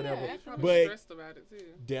somebody or Yeah, whatever. You're probably But stressed about it too.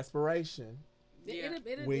 desperation, Yeah.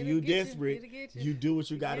 when it'll you get desperate, it'll get you do what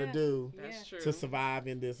you got to Yeah. do That's true. to survive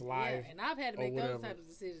in this life. Yeah, and I've had to or make those whatever. types of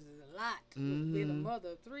decisions a lot. With being a mother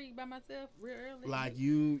of 3 by myself, real early. Like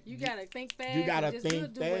you gotta think fast. you gotta and just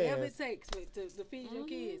think do whatever it fast. takes to feed your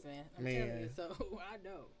kids, man. I'm telling you. So I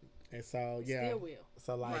know. And so yeah, Still will.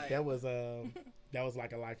 so like Right. that was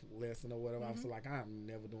like a life lesson or whatever. I was like, I'm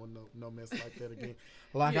never doing no mess like that again.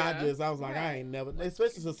 Like I Yeah. was like, I ain't never,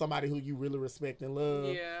 especially to somebody who you really respect and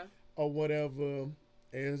love Yeah. or whatever.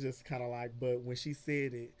 It was just kind of like, but when she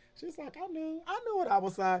said it, she's like, I knew what I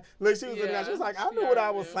was signing. Look, she was in there. She was like, I she knew what I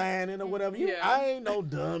already was knew. signing or whatever. Yeah. I ain't no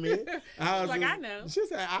dummy. I was Like, just- I know. She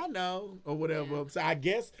said, I know or whatever. Yeah. So I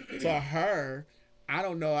guess to her, I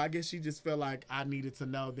don't know. I guess she just felt like I needed to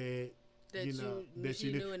know that. That You know, that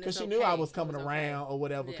she knew knew and because it's she knew I okay. was coming It was around okay. or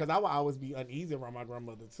whatever. Yeah. Because I would always be uneasy around my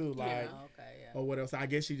grandmother too, like Yeah, okay, yeah. or whatever. So I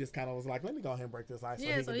guess she just kind of was like, let me go ahead and break this ice so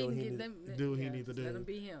Yeah, he can do what he get need them. do what he yeah, need to Let him do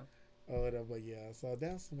be him. or whatever. Yeah, so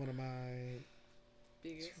that's one of my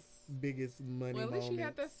Biggest. biggest money Well, at least she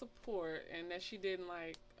had moments. that support and that she didn't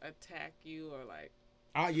like attack you or like.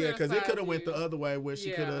 Oh yeah, because it could have went the criticize other way where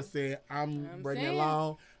she could Yeah. have said, "I'm I'm breaking it saying.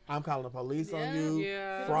 along. I'm calling the police on Yeah. you."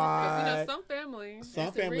 Yeah. 'Cause, Fraud. some families. Some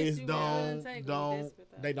That's the families risk you willing to take when you don't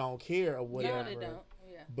desperate, though. they don't care or No, whatever. they don't.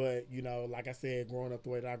 Yeah. But you know, like I said, growing up the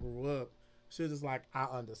way that I grew up, she was just like, I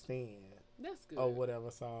understand That's good. or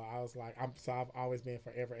whatever. So I was like, I've always been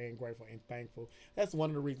forever and grateful and thankful. That's one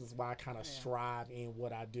of the reasons why I kind of strive in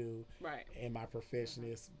what I do Right. in my profession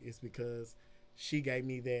is because she gave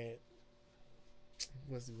me that.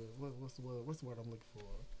 What's the word I'm looking for?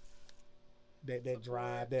 That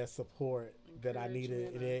drive, that support that I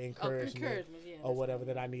needed, Encouragement. that encouragement, Encouragement, yeah. or that's whatever what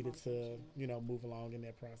that I I'm needed to, pushing. move along in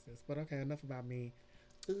that process. But okay, enough about me.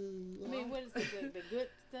 I mean, what is the good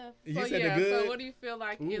stuff? You So said yeah. the good. So what do you feel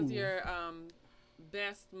like Ooh. is your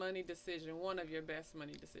best money decision? One of your best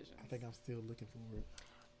money decisions. I think I'm still looking for it.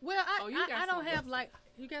 Well, Oh, you got I don't some have good like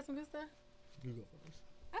you got some good stuff. You go first.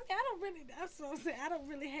 I mean, I don't really. That's what I'm saying. I don't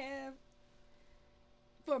really have.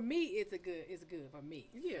 For me, it's good for me.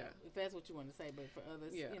 Yeah. If that's what you want to say, but for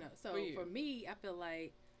others, Yeah, So for you. for me, I feel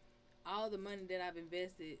like all the money that I've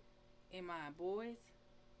invested in my boys,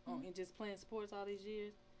 in just playing sports all these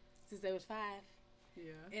years, since they was 5,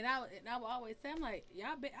 Yeah. and I would always say, I'm like,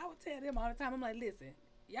 I would tell them all the time, I'm like, listen.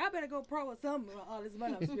 Y'all better go pro with something with all this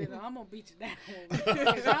money I'm spending. I'm gonna beat you down.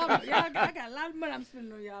 'Cause I got a lot of money I'm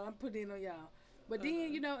spending on y'all. I'm putting in on y'all. But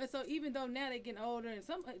then and so even though now they're getting older, and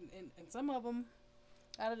some of them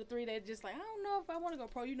out of the 3, they just like, I don't know if I want to go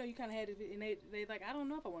pro. You kind of had it, and they like, I don't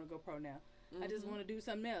know if I want to go pro now. I just want to do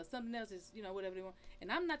something else. Something else is, whatever they want.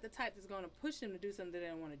 And I'm not the type that's going to push them to do something that they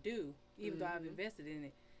don't want to do, even though I've invested in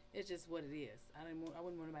it. It's just what it is. I wouldn't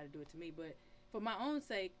want anybody to do it to me. But for my own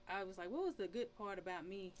sake, I was like, what was the good part about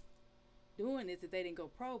me doing this that they didn't go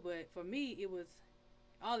pro? But for me, it was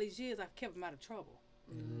all these years I've kept them out of trouble.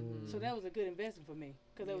 So that was a good investment for me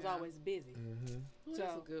because I was always busy. Well, So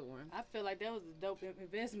that's a good one. I feel like that was a dope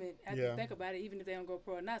investment. I have to think about it, even if they don't go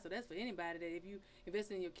pro or not. So that's for anybody that if you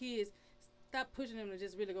invest in your kids, stop pushing them to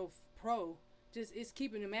just really go pro. Just it's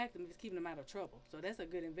keeping them active. It's keeping them out of trouble. So that's a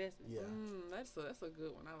good investment. Yeah. That's a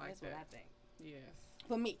good one. I like That's that. what I think. Yes.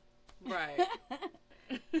 For me. Right.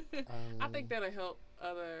 I think that'll help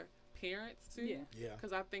other parents too. Yeah. Yeah.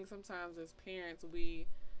 Because I think sometimes as parents we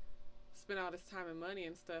spend all this time and money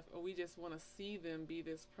and stuff, or we just want to see them be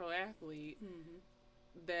this pro athlete.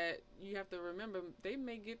 That you have to remember, they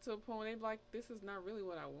may get to a point where they're like, this is not really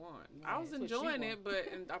what I want. Yeah, I was it's what you enjoying want. it, but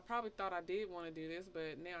and I probably thought I did want to do this,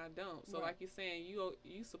 but now I don't. So Right. like you're saying,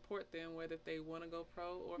 you support them whether they want to go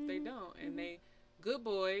pro or if they don't, and they good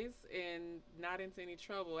boys and not into any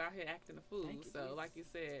trouble out here acting a fool. Thank you, So Jesus. like you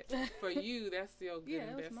said, for you that's your good Yeah,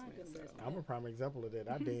 that was investment. my good So. investment. I'm a prime example of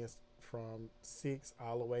that. I danced from 6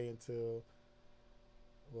 all the way until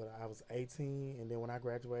I was 18, and then when I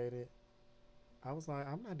graduated, I was like,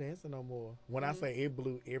 I'm not dancing no more. When I say it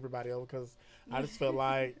blew everybody over, because I just felt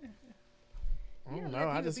like, I Yeah, don't let know,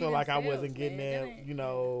 I people just be felt like I themselves, wasn't getting man. That that, ain't- you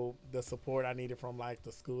know, the support I needed from like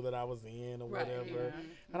the school that I was in or Right, whatever. yeah.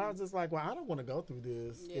 And I was just like, well, I don't want to go through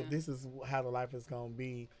this. Yeah. If this is how the life is going to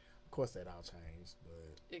be, of course that all changed,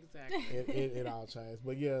 but Exactly. it all changed.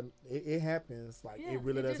 But yeah, it happens. Like Yeah, it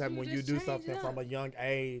really you does just- happen you when you just do change it something from a up. young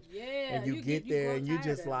age, Yeah. and you get there grow and you tired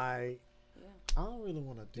just of it. like, Yeah. I don't really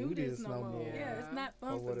want to do this no more. Yeah, it's not Or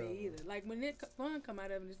fun for whatever. me either. Like when fun come out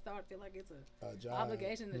of it, and it start feel like it's a A job.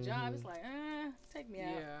 obligation, a job. It's Mhm. like, take me out,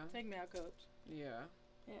 Yeah. take me out, coach. Yeah.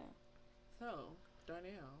 Yeah. So,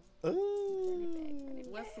 Darnell, Ooh.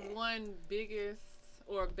 what's one biggest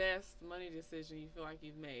or best money decision you feel like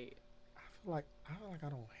you've made? I feel like I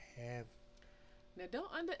don't have. Now,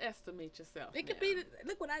 don't underestimate yourself. It could now. be.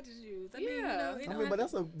 Look what I just used. I mean, you Yeah. know, it I don't mean, but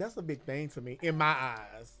have that's a big thing to me in my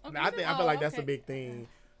eyes. Okay, Now, I feel like that's a okay. big thing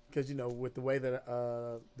because you know with the way that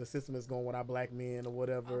the system is going with our black men or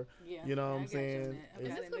whatever. yeah, you know what I I'm got you on saying? that. Okay, And I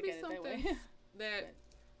this didn't could look be at it that way. something that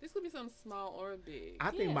this could be something small or big.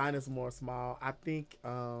 I think Yeah. mine is more small. I think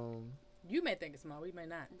You may think it's small. We may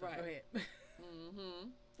not. But Right. Go ahead.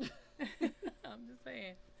 Mm-hmm. I'm just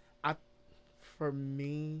saying. for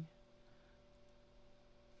me,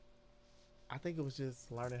 I think it was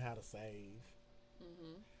just learning how to save.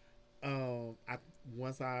 Mm-hmm. I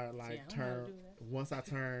once I I like don't know how to turned do that. once I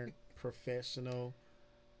turned professional,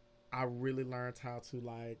 I really learned how to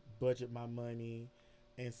like budget my money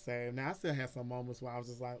and save. Now I still have some moments where I was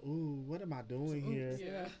just like, "Ooh, what am I doing here?"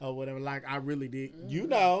 Yeah. or whatever. Like I really did, Mm-hmm. you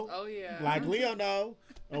know, Oh yeah. like Leo know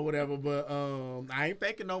or whatever. But I ain't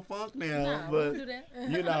faking no funk now. Nah, we but don't do that.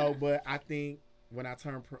 you know, but I think when I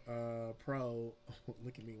turned pro,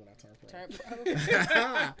 look at me when I turned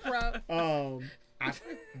Turn pro. pro.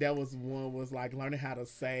 That was one was like learning how to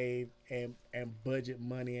save and budget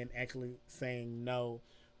money and actually saying no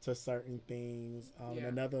to certain things. And Yeah.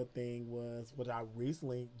 another thing was what I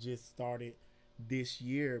recently just started this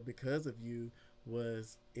year because of you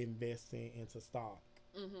was investing into stock.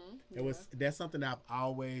 Mm-hmm. That's something I've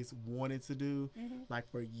always wanted to do,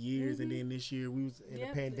 like for years. And then this year we was in Yep,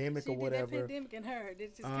 the pandemic she or did whatever. That pandemic and her,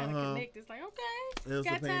 it just kind of Uh-huh. connect. It's like, okay, It was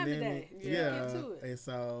got the time pandemic. today. Yeah. Get to it. And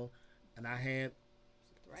so, and I had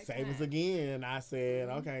Right savings time. again. I said,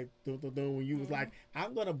 okay, when you was like,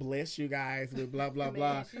 I'm gonna bless you guys with blah blah Man,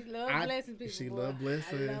 blah. She love blessing people. She boy. love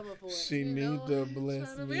blessing. I love her for it. She You need know, to I ain't bless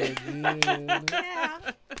tryna me be- again. Yeah.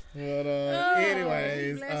 But Oh,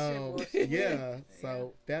 anyways, bless you, boy. She yeah. will.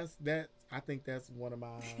 So that's that. I think that's one of my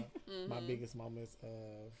Mm-hmm. biggest moments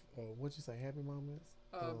of what'd you say? Happy moments.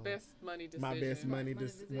 Best money decision. My best money. Money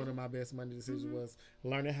One of my best money decisions was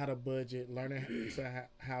learning how to budget, learning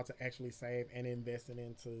how to actually save and invest it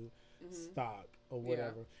into stock or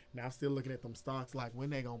whatever. Now I'm still looking at them stocks like when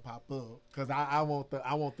they gonna pop up because I want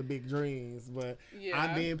the big dreams, but Yeah.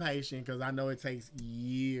 I'm being patient because I know it takes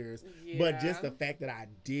years. But just the fact that I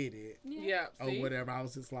did it Yeah. or See? whatever, I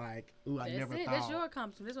was just like, ooh, I That's never it. thought. That's your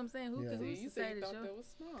accomplishment. That's what I'm saying. Who Yeah. can See, who's you to said say you that's thought your that was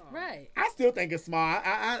small. right? I still think it's small.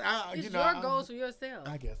 I It's you know, your goals for yourself.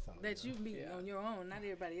 I guess so. that yeah. you meet Yeah. on your own, not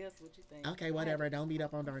everybody else. What you think? Okay, whatever. Don't beat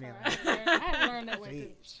up on Darnell. I had to learn that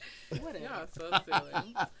way too. Whatever. Y'all so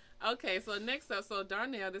silly. Okay, so next up, so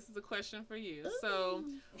Darnell, this is a question for you. So,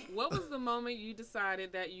 what was the moment you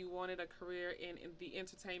decided that you wanted a career in the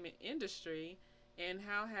entertainment industry, And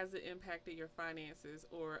how has it impacted your finances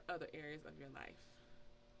or other areas of your life?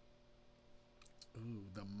 Ooh,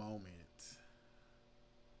 the moment.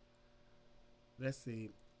 Let's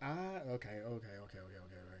see. Okay.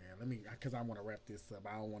 Let me, because I want to wrap this up.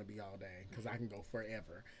 I don't want to be all day because I can go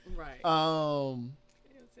forever. Right.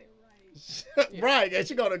 Right, and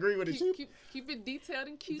she gonna agree with it. Keep it detailed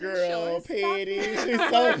and cute Girl, and short. petty. She's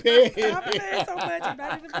so petty. Stop playing so much. I'm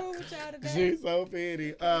not even cool with y'all today. She's so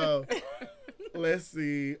petty. Let's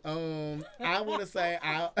see. I want to say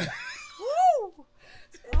Woo!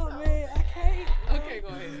 Oh man, I can't. Okay, go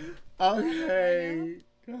ahead. Okay.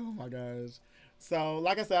 Oh my gosh. So,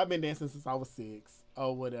 like I said, I've been dancing since I was 6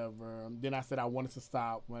 or whatever. Then I said I wanted to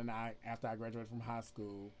stop after I graduated from high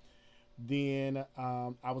school. Then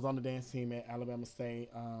I was on the dance team at Alabama State,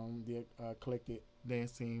 the collected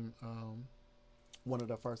dance team. One of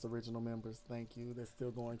the first original members. Thank you. They're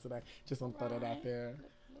still going today. Just want to throw that out there.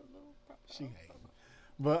 She hates me.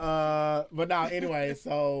 But no, anyway,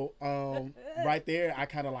 so right there, I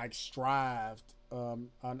kind of like thrived in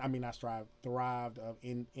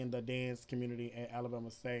the dance community at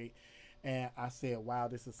Alabama State, and I said, wow,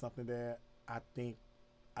 this is something that I think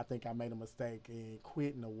I made a mistake in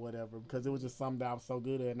quitting or whatever, because it was just something that I was so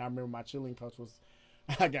good at. And I remember my cheerleading coach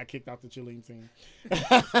I got kicked off the cheerleading team.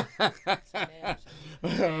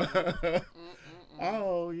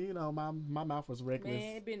 Oh, you know, my mouth was reckless.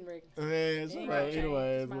 Man, it been reckless. It's right.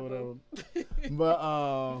 Anyways, whatever.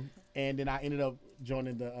 But and then I ended up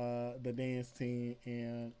joining the dance team,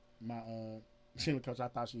 and my cheerleading coach, I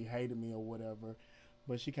thought she hated me or whatever,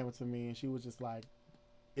 but she came up to me and she was just like,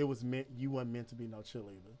 "It was meant. You wasn't meant to be no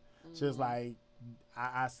cheerleader." She was like,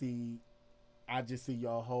 I just see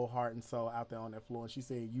your whole heart and soul out there on that floor. And she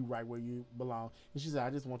said, you right where you belong. And she said, I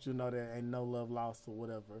just want you to know that ain't no love lost or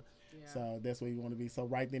whatever. Yeah. So that's where you want to be. So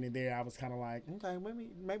right then and there, I was kind of like, okay,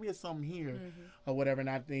 maybe it's something here or whatever. And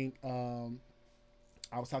I think I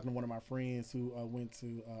was talking to one of my friends who went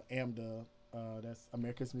to AMDA. That's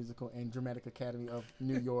America's Musical and Dramatic Academy of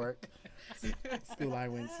New York. School I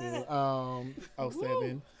went to.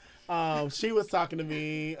 07. She was talking to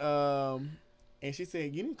me, and she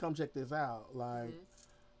said, "You need to come check this out. Like,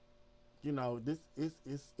 you know, this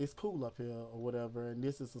it's cool up here or whatever. And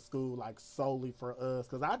this is a school like solely for us,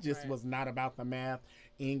 because I just was not about the math,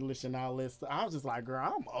 English, and all this. I was just like, girl,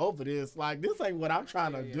 I'm over this. Like, this ain't what I'm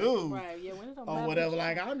trying to do, right? Yeah, when it don't or whatever.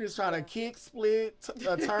 Like, I'm just trying to kick, split,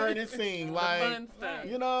 turn, and sing. Like, fun stuff.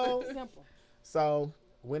 You know, simple. So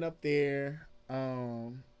went up there,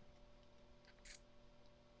 and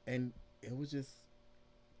it was just,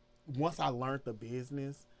 once I learned the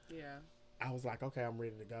business, I was like, okay, I'm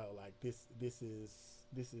ready to go. Like, this is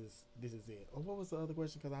it. Or what was the other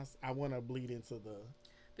question? Because I want to bleed into the.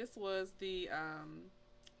 This was the,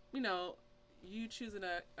 you know, you choosing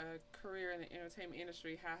a career in the entertainment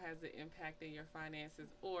industry. How has it impacted your finances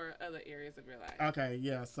or other areas of your life? Okay,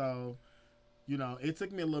 yeah. So, you know, it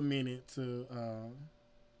took me a little minute to,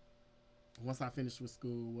 once I finished with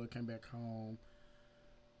school, came back home.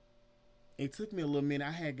 It took me a little minute.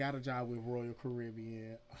 I had got a job with Royal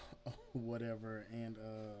Caribbean, whatever, and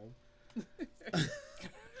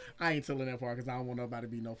I ain't telling that part because I don't want nobody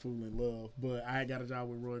to be no fool in love. But I had got a job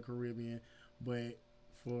with Royal Caribbean, but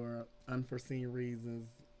for unforeseen reasons,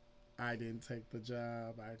 I didn't take the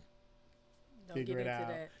job. Figure it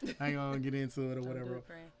out. I ain't gonna get into it or whatever.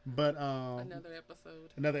 But another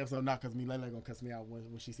episode, not because Lele gonna cuss me out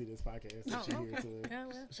when she see this podcast. She hear to it.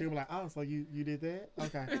 She'll be like, "Oh, so you did that?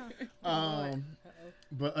 Okay."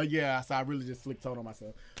 But yeah, so I really just slick toed on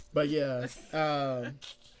myself. But yeah,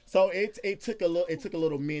 so it took a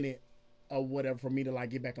little minute or whatever for me to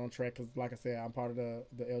like get back on track, because like I said, I'm part of the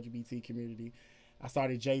LGBT community. I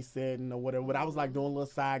started J-setting or whatever, but I was like doing little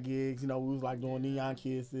side gigs, you know, we was like doing Neon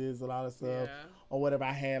Kisses, a lot of stuff, or whatever.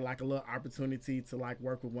 I had like a little opportunity to like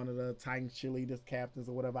work with one of the Titans cheerleaders captains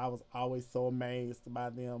or whatever. I was always so amazed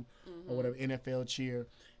by them or whatever, NFL cheer.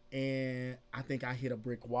 And I think I hit a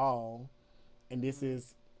brick wall. And this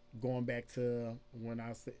is going back to when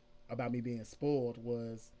I said about me being spoiled,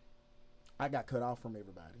 was I got cut off from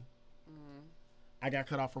everybody. I got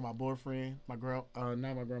cut off from my boyfriend, my grandma,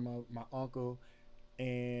 my uncle,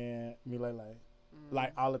 and Milele,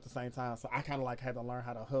 like all at the same time. So I kind of like had to learn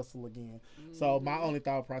how to hustle again. So my only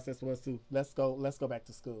thought process was to let's go back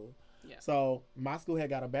to school. So my school had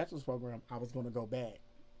got a bachelor's program. I was going to go back,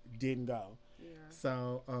 didn't go.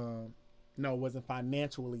 So no, wasn't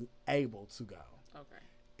financially able to go.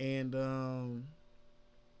 And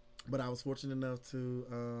but I was fortunate enough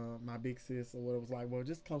to my big sis or what it was like, well,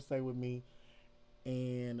 just come stay with me,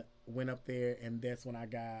 and went up there, and that's when I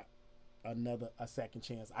got a second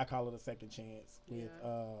chance. I call it a second chance with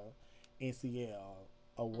NCL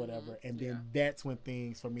or whatever, and then Yeah. that's when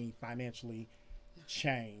things for me financially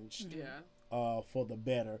changed Yeah. for the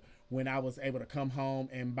better. When I was able to come home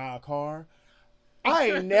and buy a car,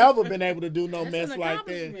 I ain't never been able to do no That's mess an like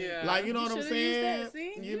that. accomplishment. Yeah. Like, you know You what I'm shoulda used saying? that,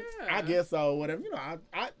 see? Yeah. I guess so. Whatever. You know,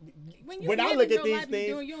 I When, you when I live look your at these life, you things,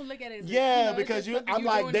 doing, you don't look at it as yeah, it's because just you, something I'm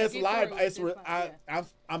you're like, doing to that's get life. through.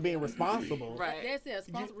 It's I'm being responsible. Right. That's it.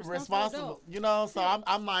 You- Responsible. responsible. You know, so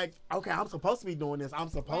I'm like, okay, I'm supposed to be doing this. I'm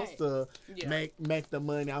supposed Right. to Yeah. make the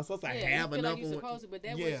money. I'm supposed to Yeah, have you feel enough. like you're of- supposed to, but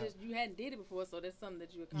that yeah. was just you hadn't did it before, so that's something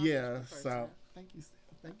that you accomplished. Yeah. for the first So time. thank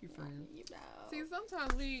you, friend. You know. See,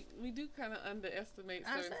 sometimes we do kind of underestimate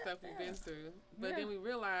I certain said stuff we've been that. through, but Yeah. then we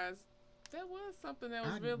realize that was something that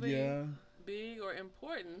was I- really yeah. big or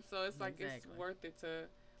important. So it's like it's Exactly. worth it to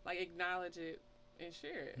like acknowledge it and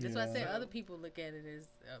share it. That's why I say Yeah. other people look at it as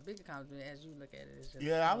a big accomplishment as you look at it as just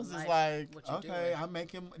Yeah, I was just life, like, what you're okay, doing. I'm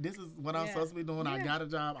making. This is what I'm Yeah. supposed to be doing. I Yeah. got a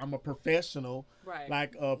job. I'm a professional, Right.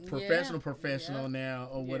 like a professional Yeah. now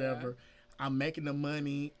or Yeah. whatever. I'm making the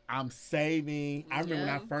money. I'm saving. I remember when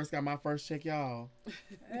I Yeah. first got my first check, y'all.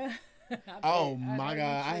 I bet. Oh I my know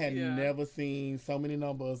God, I you had should. Yeah. never seen so many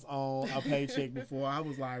numbers on a paycheck before. I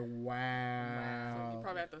was like, So you wow.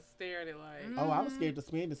 probably have to stare at it like. Mm. Oh, I was scared to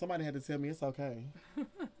spend it. Somebody had to tell me it's okay.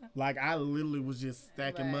 Like I literally was just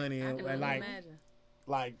stacking Right. money I and, can and only like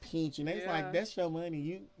imagine. pinching. They was Yeah. like, that's your money.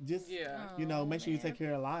 You just Yeah. you know, Oh, make sure you man. take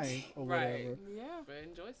care of life or Right. whatever. Yeah. But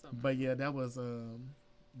enjoy something. But yeah, that was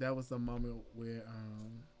a moment where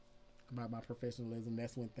about my professionalism.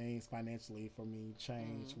 That's when things financially for me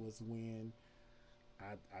changed. Was when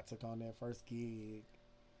I took on that first gig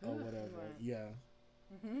or whatever. Right. Yeah,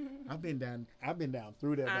 Mhm. I've been down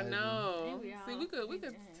through that. I baby. know. Here we See, are.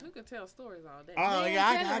 we could tell stories all day. Oh Man,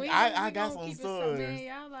 yeah, tell it. I We got gonna some keep it so- Man, stories.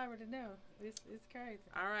 y'all already know. It's crazy.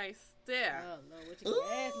 All right, Steph. Oh Lord, what you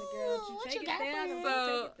gonna ask me, girl? Ooh, You what take you it got down. for Or me?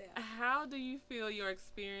 So, take it down. how do you feel your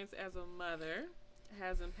experience as a mother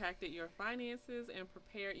has impacted your finances and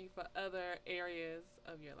prepared you for other areas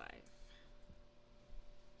of your life?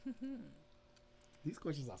 These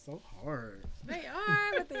questions are so hard. They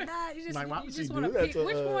are, but they're not. You just, Like, why you would just you want do to that pick. to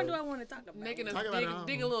Which one us? do I want to talk about? Making us Talk about it.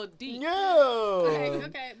 dig a little deep. No.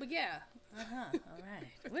 Okay, but yeah. All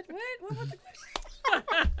right. What was the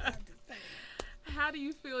question? How do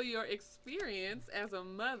you feel your experience as a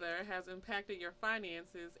mother has impacted your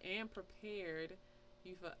finances and prepared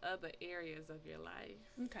you for other areas of your life?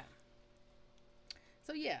 Okay.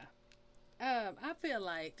 So yeah, I feel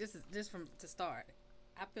like this is just from to start.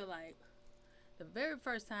 I feel like the very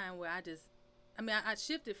first time where I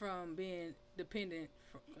shifted from being dependent,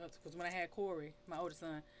 because when I had Corey, my oldest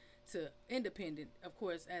son, to independent, of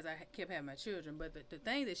course, as I kept having my children. But the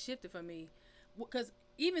thing that shifted for me, because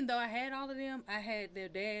even though I had all of them, I had their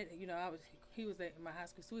dad. You know, he was my high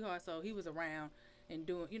school sweetheart, so he was around and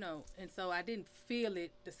doing, you know, and so I didn't feel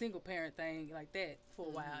it, the single parent thing like that for a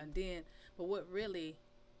while. And then, but what really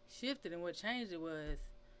shifted and what changed it was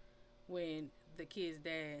when the kid's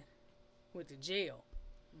dad went to jail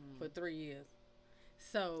for 3 years.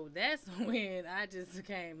 So that's when I just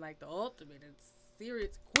became like the ultimate and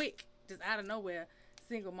serious, quick, just out of nowhere,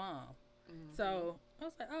 single mom. So I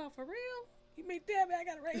was like, oh, for real? You mean tell me I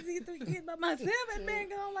gotta raise these 3 kids by myself and been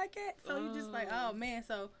going like that? So you just like, oh man.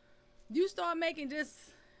 So you start making just,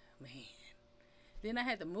 man. Then I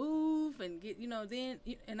had to move and get, you know,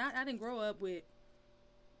 and I didn't grow up with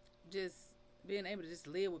just being able to just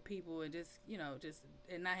live with people and just, you know, just,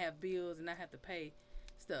 and not have bills and not have to pay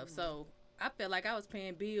stuff. So I felt like I was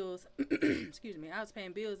paying bills, excuse me, I was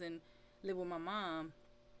paying bills and live with my mom,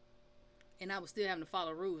 and I was still having to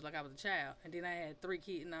follow rules like I was a child. And then I had 3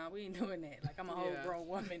 kids. No, we ain't doing that. Like, I'm a whole Yeah. grown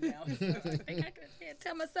woman now. So I think I can't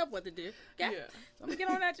tell myself what to do. Okay? Yeah. So I'm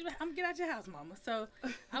gonna get out your house, mama. So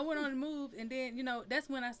I went on the move, and then, you know, that's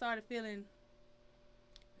when I started feeling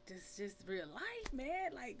just real life,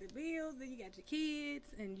 man. Like the bills, then you got your kids,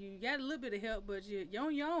 and you got a little bit of help, but you're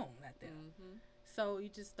on your own out there. So you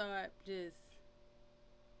just start just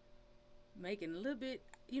making a little bit,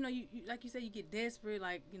 you know, you like you said, you get desperate,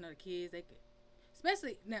 like, you know, the kids, they could,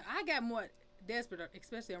 especially, now I got more desperate,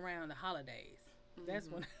 especially around the holidays. That's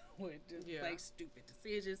when I would just Yeah. make stupid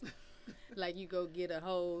decisions. Like you go get a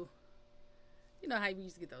whole, you know how you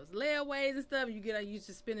used to get those layaways and stuff, you get used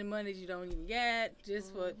to spending money you don't even get,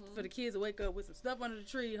 just for the kids to wake up with some stuff under the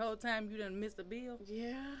tree the whole time you done missed a bill.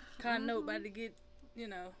 Yeah. Car note about to get, you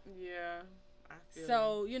know. Yeah. I feel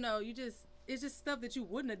So, you know, it's just stuff that you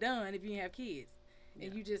wouldn't have done if you didn't have kids. And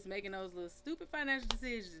Yeah. you just making those little stupid financial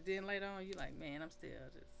decisions. And then later on, you like, man, I'm still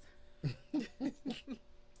just...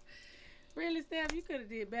 Really, Steph, you could have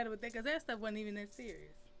did better with that because that stuff wasn't even that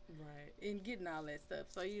serious. Right. and getting all that stuff.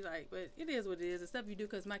 So you like, but it is what it is. The stuff you do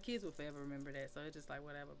because my kids will forever remember that. So it's just like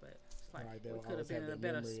whatever. But it's like Right, we they'll could have always been have in a that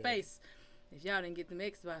better memory of- space if y'all didn't get them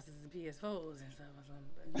Xboxes and PS4s and stuff or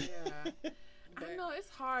something. But Yeah. I But- know it's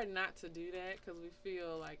hard not to do that because we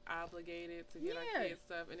feel like obligated to get Yeah. our kids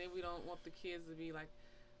stuff, and then we don't want the kids to be like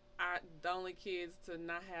the only kids to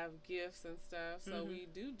not have gifts and stuff. So Mhm. we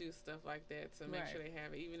do stuff like that to make Right. sure they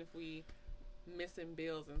have it, even if we missing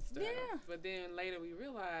bills and stuff. Yeah. But then later we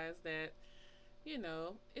realize that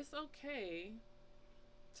it's okay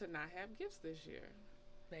to not have gifts this year.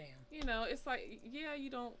 bam. It's like you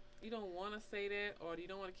don't want to say that, or you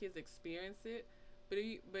don't want the kids to experience it, but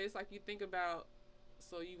it's like you think about,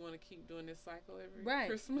 so you want to keep doing this cycle every Right.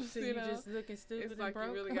 Christmas. So you just looking stupid It's and like broke.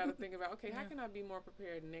 you really got to think about, okay, how Yeah. can I be more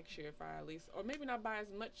prepared next year if I at least, or maybe not buy as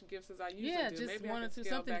much gifts as I usually Yeah, do. just Maybe one I or can two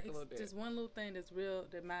scale something. back a little bit. Just one little thing that's real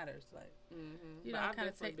that matters. Like Mm-hmm. you know, kind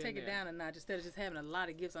of take it down a notch instead of just having a lot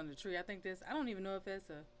of gifts on the tree. I think that's. I don't even know if that's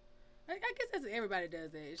a. I guess that's everybody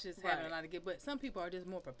does that. It's just having a Right. lot of gifts, but some people are just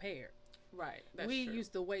more prepared. Right. That's We true.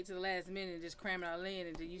 used to wait to the last minute and just cram it all in,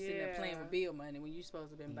 and then you sitting there playing Yeah. with bill money when you supposed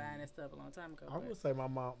to have been buying that stuff a long time ago. I but- would say my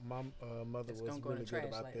mother It's was gonna go in really the good trash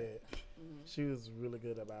about later. that. She was really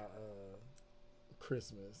good about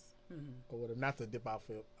Christmas Mhm. or whatever. Not to dip off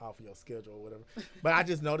your schedule or whatever, but I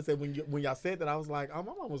just noticed that when y'all said that, I was like, oh,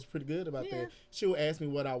 my mom was pretty good about Yeah. that. She would ask me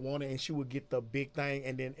what I wanted, and she would get the big thing,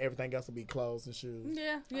 and then everything else would be clothes and shoes.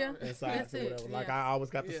 Yeah, yeah. And sides That's or it, whatever. Like yeah. I always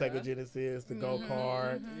got the Yeah. Sega Genesis, the go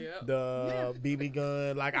kart, Yep. the BB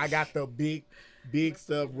gun. Like I got the big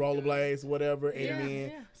stuff, rollerblades, whatever. And Yeah, then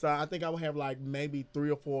yeah. so I think I would have like maybe 3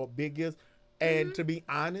 or 4 big gifts. And to be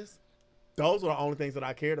honest, those were the only things that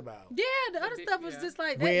I cared about. Yeah, the other big- stuff was yeah. just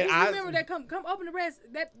like that. When You I- remember that come open the rest.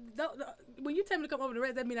 When you tell me to come open the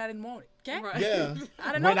rest, that means I didn't want it. Okay. Right. Yeah.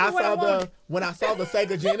 I didn't know what I wanted. When I saw the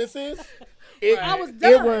Sega Genesis, I was it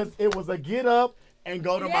done. was a get up and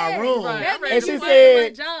go to my Yeah, room. right. That And means she you said, did a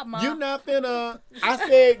great job, Mom. "You not finna." I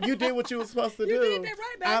said, "You did what you were supposed to You do." did that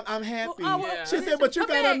right, babe. I'm happy. Well, Yeah. She said, "But you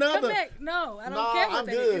come got back, another." Come back. No, I don't No, care what I'm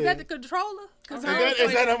that is. Is that the good. controller? Cause Is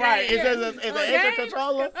that right? Is that an extra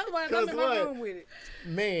controller? Otherwise, I'm Cause in my what? room with it.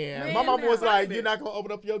 Man, Man, my mama was now. like, "You're not gonna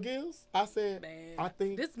open up your gifts." I said, Man, "I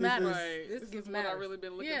think this this matters. is-" Right. This This gift is what I matters. really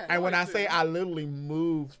been looking Yeah. for. And when I to. say I literally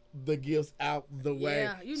moved the gifts out the way,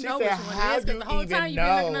 Yeah, you she know said, which one "How it is. do Because the whole even time you've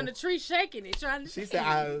been looking know?" on the tree shaking it, trying to. She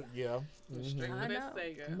said, "Yeah." Straight Mhm. I with that know.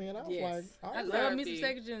 Sega. Man, I was Yes, like, I "Oh." love me some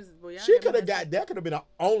Therapy. Sega Genesis, boy. Y'all She got could have me got that. Could have been the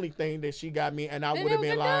only thing that she got me, and I Then would have it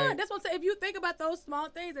been was done. like, That's what I'm saying. If you think about those small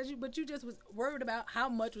things but you just was worried about how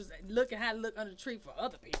much was how to look under the tree for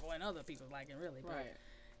other people and other people's liking, really. But Right.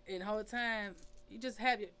 And the whole time you just to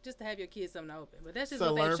have your kids something to open. But that's just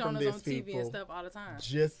So what they've learn shown from us this, on TV and people. stuff all the time.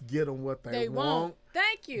 just get them what they, They won't.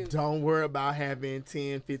 Thank you. Don't worry about having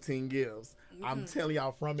 10, 15 gifts. I'm telling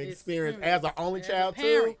y'all from experience, as an only As a child too.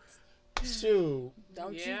 parent, Shoot,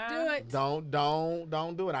 Don't Yeah. you do it.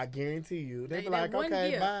 don't do it. I guarantee you. They be That like, one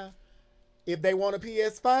okay, gift. bye. If they want a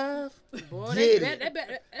PS5, Boy, get that, it.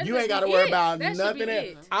 that You should ain't got to be worry it. about That should nothing be else.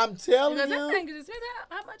 it. I'm telling Because that you, thing is expensive.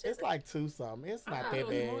 How much is it's it? like 2 something. It's not thought that it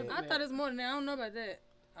was more bad. than I thought it's more than that. I don't know about that.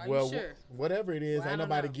 Are Well, you sure? whatever it is, Well, I ain't don't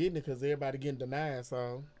nobody know. getting it because everybody getting denied.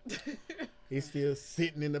 So it's still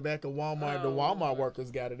sitting in the back of Walmart. The Oh, Walmart Lord.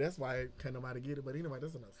 workers got it. That's why can't nobody get it. But anyway,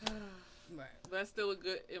 that's enough. Right. That's still a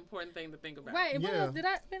good, important thing to think about. Right. and What Yeah. else? Did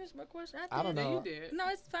I finish my question? I don't Yeah, know. you did. No,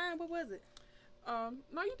 it's fine. What was it?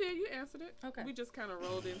 No, you did. You answered it. Okay. We just kind of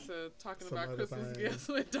rolled into talking Some about other Christmas things. gifts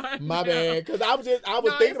with Darnell. My bad, because I was No,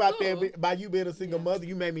 thinking it's about cool. that by you being a single mother.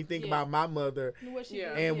 You made me think Yeah. about my mother What she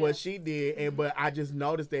Yeah. did? and what she did, and but I just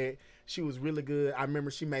noticed that she was really good. I remember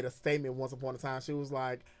she made a statement once upon a time. She was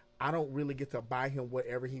like, "I don't really get to buy him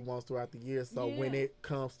whatever he wants throughout the year. So when Yeah. it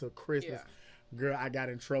comes to Christmas, girl, I got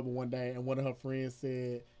in trouble one day, and one of her friends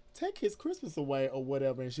said, 'Take his Christmas away or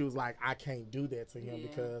whatever,' and she was like, 'I can't do that to him Yeah.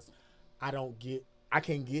 because I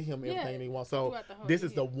can't get him Yeah, everything he wants. So throughout the whole this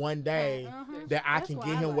is the year. one day Uh-huh. that I That's can what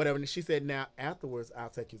get I him like. whatever." And she said, "Now afterwards, I'll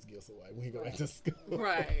take his gifts away when he go back to school."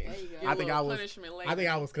 Right. There you go. Get a I think little I was- punishment later. I think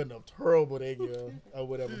I was cutting up terrible that year or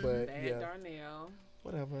whatever, but Bad yeah, Darnell.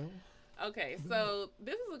 whatever. Okay, so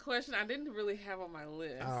this is a question I didn't really have on my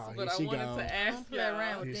list, Oh, but here I she wanted go. to ask Don't play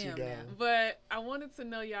around with Here she them go. now. But I wanted to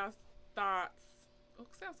know y'all's thoughts. Oh,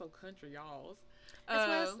 it sounds so country, y'all's. That's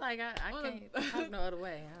why it's like I wanna- can't talk no other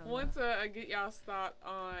way. I don't know. Want to get y'all's thought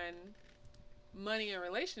on money and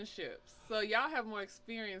relationships. So y'all have more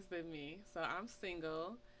experience than me. So I'm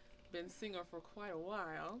single, been single for quite a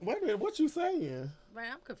while. Wait a minute, what you saying?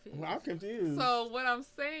 Right, I'm confused. Well, I'm confused. So what I'm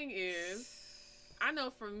saying is, I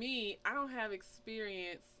know for me, I don't have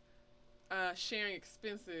experience sharing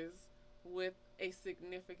expenses with a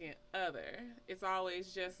significant other. It's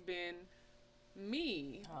always just been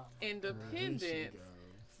me, independent.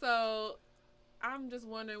 So I'm just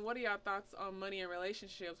wondering, what are y'all thoughts on money and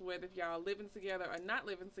relationships, whether if y'all living together or not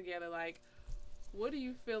living together? Like, what do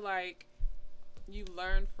you feel like you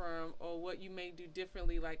learn from, or what you may do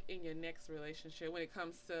differently, like in your next relationship when it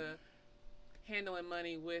comes to handling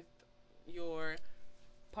money with your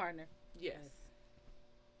partner? Yes.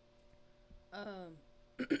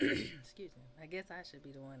 Excuse me. I guess I should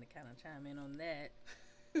be the one to kind of chime in on that.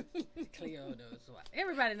 Cleo knows why.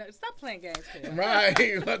 Everybody knows. Stop playing games, Cleo. Right.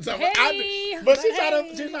 Hey, but she's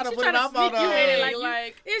trying to put it off on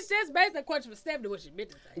like it's just based on question for Stephanie what she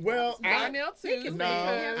meant to say. Well, Darnell too. No,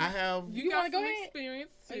 I have. You want to go ahead?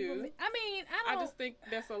 Experience too. I just think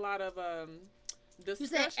that's a lot of discussion. You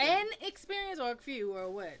said an experience or a few or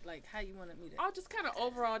what? Like how you wanted me to? Oh, just kind of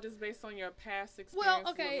overall, just based on your past experience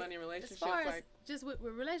with money and relationships. As far as like just with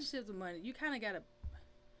relationships with money, you kind of gotta.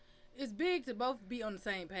 It's big to both be on the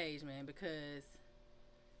same page, man, because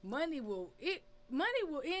money will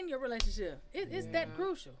end your relationship. It's that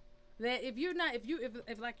crucial that if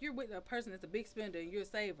like you're with a person that's a big spender and you're a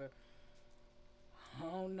saver, I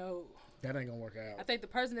don't know. That ain't gonna work out. I think the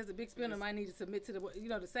person that's a big spender might need to submit to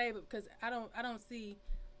the saver, because I don't see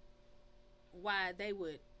why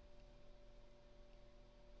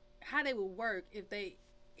how they would work if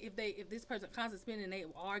this person constantly spending and they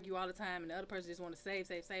argue all the time and the other person just want to save.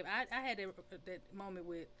 I had that moment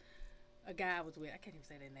with a guy I was with. I can't even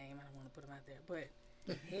say their name. I don't want to put him out there, but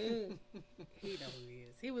he know who he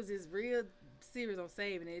is. He was just real serious on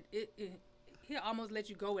saving it. He'll almost let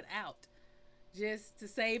you go without just to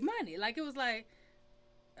save money. Like it was like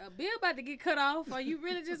a bill about to get cut off. Are you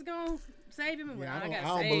really just gonna save him? Yeah,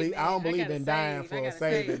 I don't believe in dying for a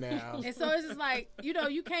saving now. And so it's just like,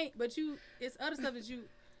 you can't, but it's other stuff that you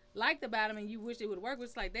liked about him and you wish it would work.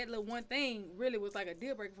 It's like that little one thing really was like a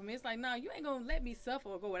deal breaker for me. It's like, no, you ain't gonna let me suffer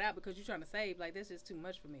or go without because you're trying to save. Like that's just too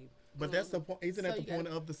much for me. But that's the point. Isn't that the point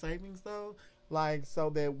of the savings though? Like so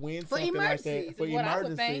that when for something like that for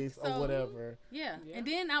emergencies or so, whatever. Yeah. And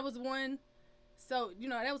then I was one. So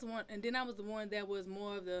that was one, and then I was the one that was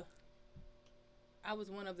more of the. I was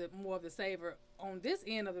one of the more of the saver on this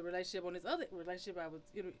end of the relationship. On this other relationship,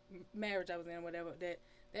 marriage I was in, whatever.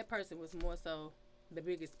 That person was more so the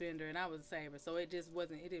biggest spender, and I was a saver. So it just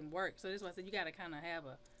wasn't. It didn't work. So that's why I said you got to kind of have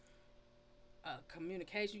a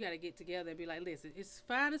communication. You got to get together and be like, listen, it's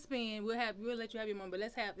fine to spend. We'll let you have your money, but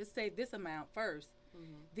let's save this amount first.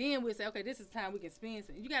 Mm-hmm. Then we'll say, okay, this is time we can spend.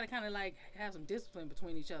 You got to kind of like have some discipline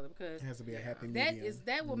between each other, because it has to be a happy medium.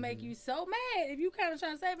 That will make you so mad if you kind of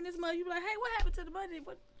trying to save this money. You be like, hey, what happened to the money?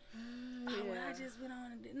 What? Oh, well, I just went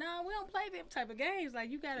on and did. No, we don't play them type of games. Like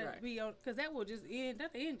you got to be on, because that will just end.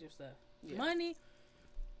 That'll end your stuff. Yeah. Money.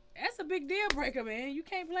 That's a big deal breaker, man. You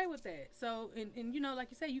can't play with that. So, and like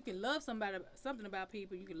you say, you can love something about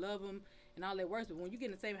people. You can love them and all that works. But when you get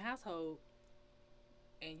in the same household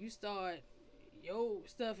and you start, your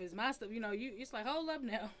stuff is my stuff, it's like, hold up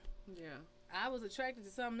now. Yeah. I was attracted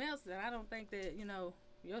to something else, and I don't think that,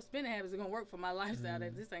 your spending habits are going to work for my lifestyle.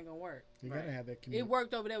 That this ain't going to work. You got to have that It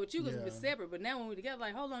worked over there with you because we were separate. But now when we're together,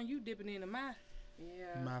 like, hold on, you dipping into my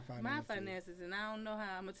finances, and I don't know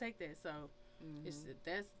how I'm going to take that. So,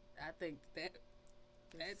 I think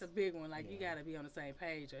that's a big one. Like, you got to be on the same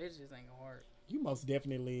page, or it just ain't going to work. You most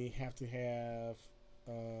definitely have to have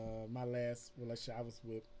my last relationship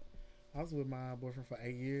I was with my boyfriend for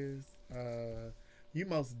 8 years. You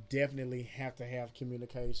most definitely have to have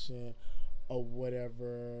communication or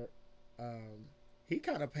whatever. He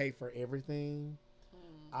kind of paid for everything.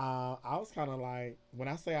 I was kind of like, when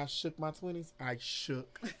I say I shook my 20s, I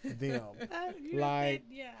shook them.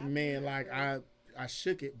 I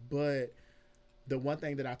shook it. But the one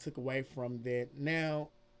thing that I took away from that, now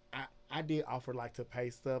I did offer like to pay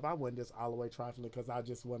stuff. I wasn't just all the way trifling because I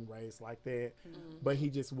just wasn't raised like that. Mm-hmm. But he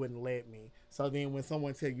just wouldn't let me. So then when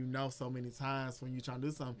someone tell you no so many times when you trying to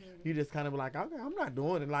do something, you just kind of be like, okay, I'm not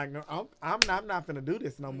doing it. Like I'm not gonna do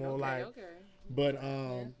this no more. But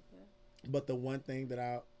but the one thing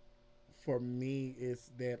that for me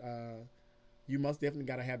is that you most definitely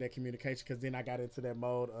got to have that communication, because then I got into that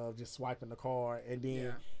mode of just swiping the card, and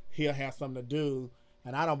then he'll have something to do.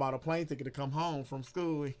 And I don't bought a plane ticket to come home from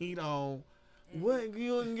school, and he don't. What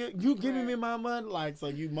you giving me my money? Like, so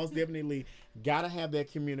you most definitely gotta have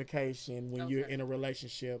that communication when you're in a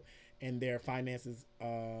relationship and their finances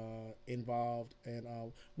involved. And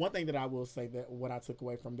one thing that I will say that what I took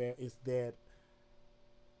away from that is that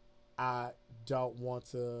I don't want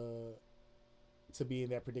to be in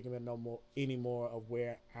that predicament anymore of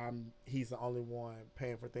where he's the only one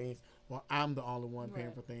paying for things, or I'm the only one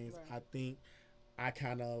paying for things. I think I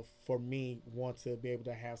kind of, for me, want to be able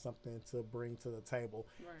to have something to bring to the table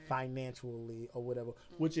Right. financially or whatever,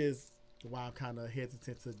 which is why I'm kind of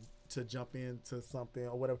hesitant to jump into something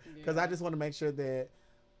or whatever, because I Yeah. just want to make sure that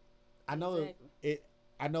I know Exactly. it.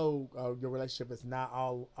 I know your relationship is not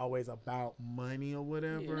always about money or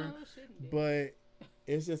whatever, Yeah. No, it shouldn't be. but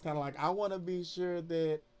it's just kind of like I want to be sure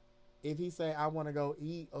that if he say I want to go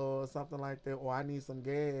eat or something like that, or I need some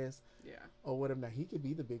gas Yeah. or whatever, now he could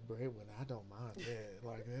be the big breadwinner. I don't mind that.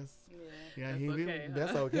 Like that's Yeah. That's okay, huh?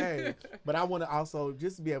 that's okay. But I want to also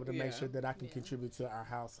just be able to make Yeah. sure that I can Yeah. contribute to our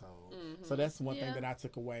household. Mhm. So that's one thing Yeah. that I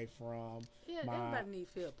took away from Yeah, my- everybody need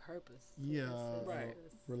to feel purpose. Yeah, Right.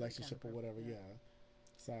 relationship or whatever. Yeah.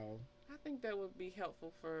 So I think that would be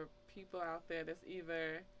helpful for people out there that's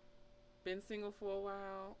either been single for a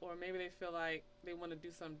while, or maybe they feel like they want to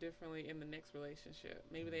do something differently in the next relationship.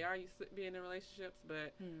 Maybe they are used to being in relationships,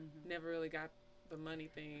 but Mm-hmm. never really got the money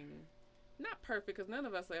thing. Not perfect, because none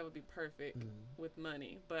of us will ever be perfect with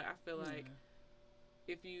money. But I feel like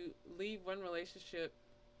if you leave one relationship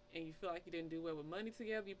and you feel like you didn't do well with money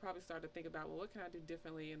together, you probably start to think about, well, what can I do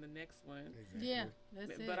differently in the next one? exactly. Yeah,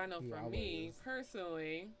 that's it. But I know You for me always-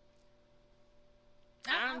 personally,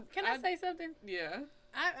 Can I say something? yeah.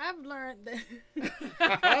 I've learned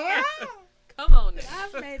that Come on now.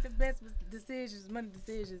 I've made the best decisions, money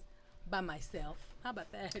decisions, by myself. How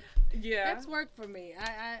about that? Yeah. That's worked for me.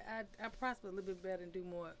 I prosper a little bit better and do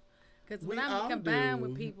more. Because when We all I'm combined do.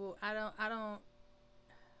 with people, I don't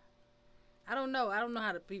know. I don't know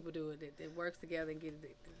how the people do it. That works together and get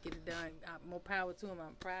it done. More power to them.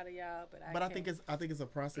 I'm proud of y'all. But I think it's a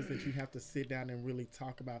process that you have to sit down and really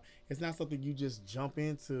talk about. It's not something you just jump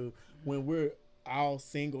into when we're all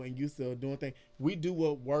single and used to doing things. We do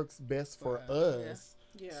what works best for us.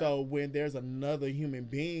 Yeah. So when there's another human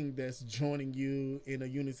being that's joining you in a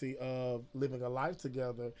unity of living a life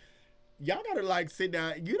together, y'all gotta like sit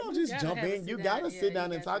down. You don't just gotta jump have a in. You sit gotta down. sit Yeah, down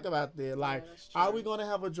you and gotta- talk about that. Like, that's are true. we gonna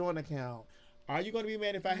have a joint account? Are you gonna be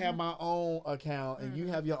mad if I have my own account and you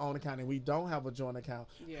have your own account and we don't have a joint account?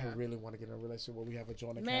 Yeah. I really want to get in a relationship where we have a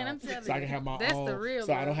joint account. Man, I'm telling so I can you, have my that's own. the real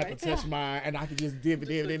so I love don't have right to touch there. mine and I can just dip it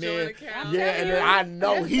Just in a and joint then. account. Yeah, and then I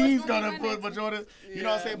know That's he's what's gonna gonna be my put next Jordan. You know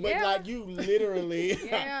what I'm saying? But Yeah. like you literally.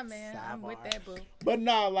 Yeah, man. I'm with Sidebar. that, boo. But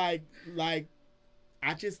no, like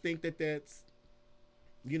I just think that that's,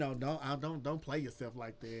 you know, don't play yourself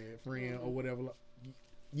like that, friend or whatever.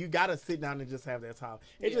 You gotta sit down and just have that talk.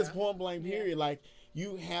 It's just Yeah. point blank period. Like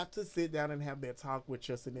you have to sit down and have that talk with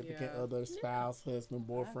your significant Yeah. other, spouse, husband,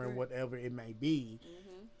 boyfriend, agree. whatever it may be.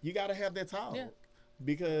 Mhm. You gotta have that talk. Yeah.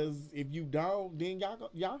 Because if you don't, then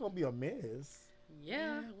y'all gonna be a mess.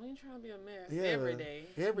 Yeah. We ain't trying to be a mess Yeah. every day.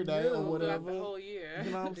 Every day No, or throughout whatever. the whole year.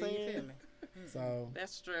 You know what I'm Do you feel saying? me? So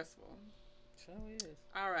That's stressful. Sure is.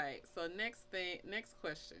 All right. So next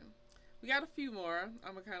question. We got a few more.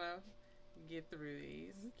 I'm gonna kind of get through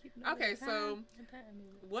these. We keep note of Okay, the so- time. What time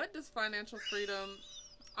is it? What does financial freedom?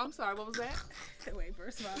 I'm sorry. What was that? Wait,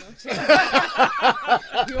 first of all, don't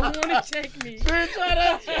check. You don't want to check me. What's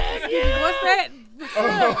that?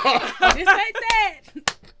 This ain't that.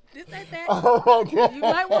 This ain't that. oh, okay. You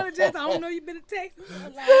might want to just, I don't know, you been in Texas.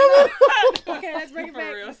 Okay, let's bring it For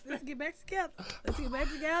back. real. Let's get back together. Let's get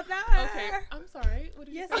back together. Okay. I'm sorry. What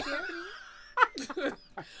did you Yes, say? Stephanie.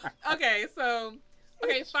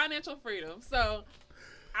 Okay, financial freedom. So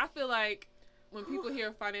I feel like when people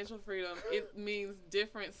hear financial freedom, it means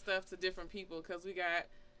different stuff to different people because we got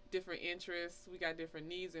different interests, we got different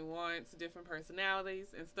needs and wants, different personalities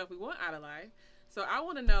and stuff we want out of life. So I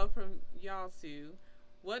want to know from y'all two,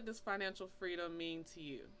 what does financial freedom mean to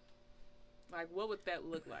you? Like, what would that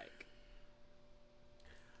look like?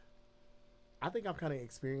 I think I'm kind of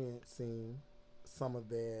experiencing some of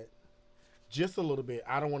that just a little bit.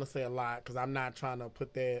 I don't want to say a lot because I'm not trying to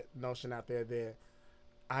put that notion out there that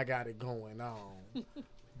I got it going on.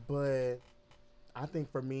 But I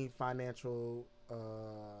think for me, financial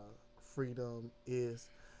freedom is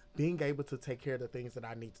being able to take care of the things that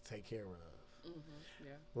I need to take care of. Mm-hmm.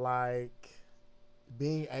 Yeah. Like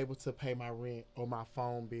being able to pay my rent or my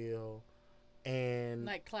phone bill and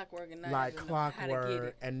Like clockwork and not like even know how to get clockwork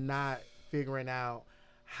it. and not figuring out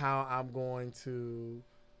how I'm going to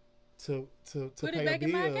Put pay it back a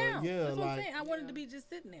in bill. my account. Yeah, That's what I'm like saying. I wanted to be just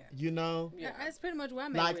sitting there. you know, Yeah. That's pretty much where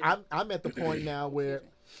I'm at like with it. I'm at the point now where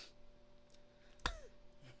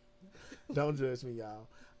don't judge me, y'all.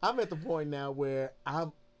 I'm at the point now where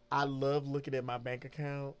I love looking at my bank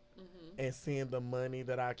account Mm-hmm. and seeing the money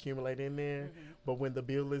that I accumulate in there. Mm-hmm. But when the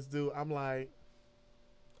bill is due, I'm like,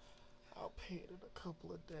 I'll pay it in a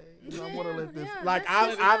couple of days. I want to let this, Yeah, like,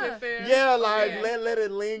 that's I'm good. Sit there. yeah, like Yeah. let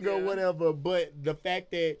it linger or Yeah. whatever. But the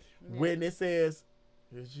fact that Yeah. when it says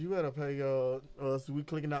You better pay your. So we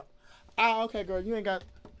clicking out. Oh, okay, girl. You ain't got.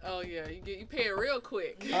 Oh yeah, you pay it real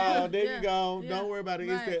quick. Oh, there Yeah, you go. yeah, Don't worry about it.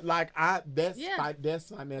 It's right. that, like that's Yeah. that's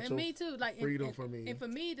financial And me too. Like freedom and, for me. And for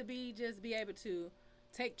me to be able to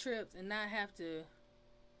take trips and not have to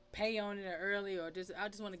pay on it early or I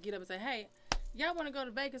just want to get up and say, hey, y'all want to go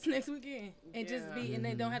to Vegas next weekend and just be and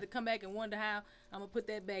they don't have to come back and wonder how I'm gonna put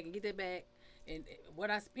that back and get that back and what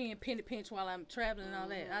I spend penny pinch while I'm traveling and all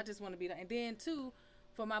that. I just want to be like, and then too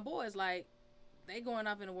for my boys like. They going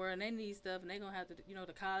off in the world and they need stuff and they gonna have to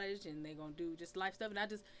to college and they gonna do just life stuff and I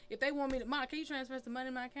just if they want me to Mom, can you transfer some money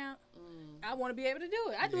in my account? I want to be able to do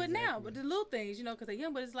it. I do it now, but the little things because they're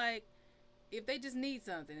young. But it's like if they just need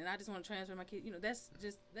something and I just want to transfer my kid, that's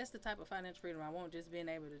the type of financial freedom I want. Just being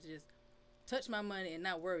able to just touch my money and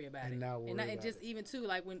not worry about it. And just even too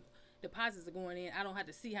like when deposits are going in, I don't have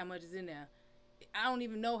to see how much is in there. I don't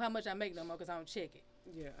even know how much I make no more because I don't check it.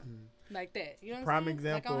 Yeah. Like that. You know what Prime I'm saying?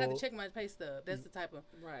 example. Like I don't have to check my pay stub. That's the type of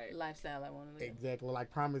lifestyle I want to live. Exactly.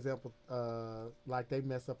 Like prime example, like they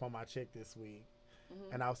messed up on my check this week.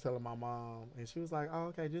 And I was telling my mom and she was like, oh,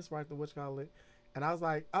 okay, just write the whatchamacallit. And I was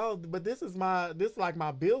like, oh, but this is like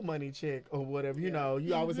my bill money check or whatever. You know,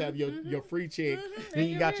 you always have your free check. Then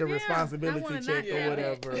you got your responsibility check or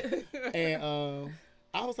whatever. And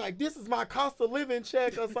I was like, this is my cost of living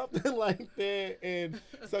check or something like that. And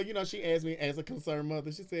so, she asked me as a concerned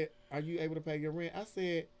mother, she said, are you able to pay your rent? I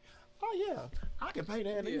said, oh, yeah, I can pay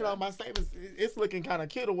that. And, my savings, it's looking kind of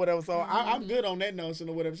cute or whatever. So I'm good on that notion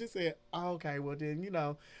or whatever. She said, oh, okay, well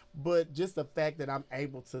then, but just the fact that I'm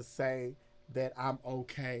able to say that I'm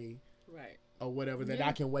okay. Right. Or whatever, that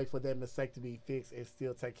I can wait for that mistake to be fixed and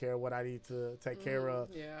still take care of what I need to take care of.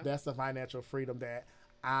 Yeah. That's the financial freedom that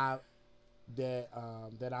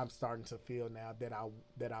that I'm starting to feel now that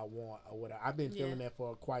I want or whatever. I've been feeling that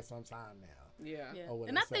for quite some time now. Yeah.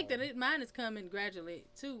 And I think that mine is coming gradually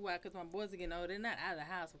too. Why? Because my boys are getting older. They're not out of the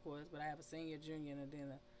house, of course, but I have a senior, junior, and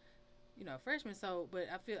then a freshman. So, but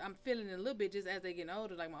I'm feeling it a little bit just as they getting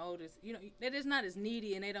older. Like my oldest, they're just not as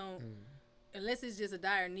needy, and they don't. Unless it's just a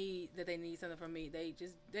dire need that they need something from me, they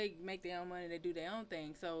make their own money. They do their own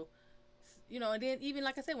thing. So. And then even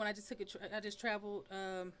like I said, when I just I just traveled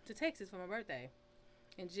to Texas for my birthday,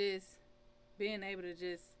 and just being able to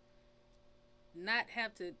just not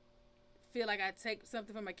have to feel like I take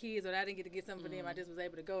something from my kids or that I didn't get to get something for them. I just was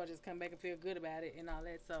able to go and just come back and feel good about it and all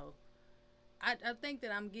that. So I think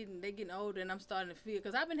that they're getting older and I'm starting to feel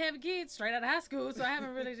because I've been having kids straight out of high school, so I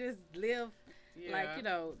haven't really just lived like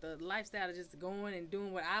the lifestyle of just going and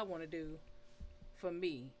doing what I want to do for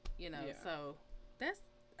me. So that's.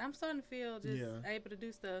 I'm starting to feel just able to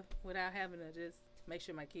do stuff without having to just make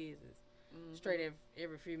sure my kids is straight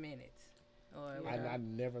every few minutes. Or I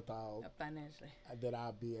never thought financially that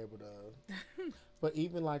I'd be able to. But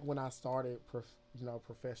even like when I started,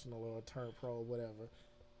 professional or turned pro or whatever,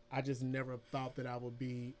 I just never thought that I would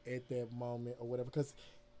be at that moment or whatever because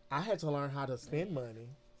I had to learn how to spend money.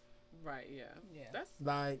 Right. Yeah. That's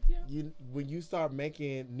like when you start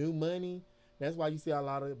making new money. That's why you see a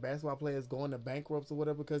lot of basketball players going to bankrupts or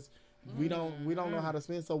whatever because we don't know how to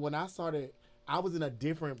spend. So when I started, I was in a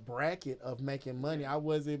different bracket of making money. I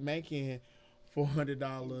wasn't making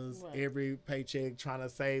 $400 every paycheck trying to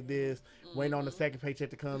save this, waiting on the second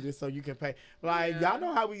paycheck to come just so you can pay. Like, y'all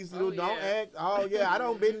know how we used to do. Don't act. Oh, yeah, I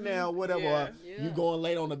don't been there, whatever. You going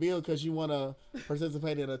late on the bill because you want to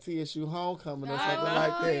participate in a TSU homecoming or something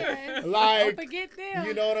like that. Yes. Like, don't forget them.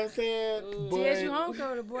 You know what I'm saying? TSU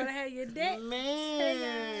homecoming, boy, I had your debt.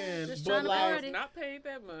 Man. Just but trying to like, party. not paid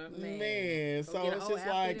that much. Man. So it's just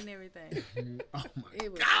like. And everything. Oh, my it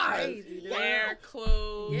was God. crazy. Hair,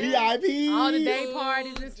 clothes. VIP. All the day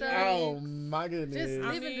parties and stuff. Oh my goodness! Just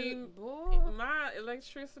I living mean, boy. My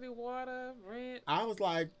electricity, water, rent. I was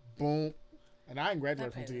like, boom, and I didn't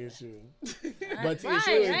graduate from TSU, but Right, TSU,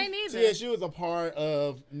 I ain't either. TSU is a part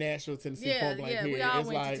of Nashville, Tennessee. Point Blank here. We all it's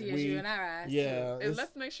went like to TSU and our eyes. yeah. And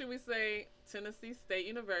let's make sure we say Tennessee State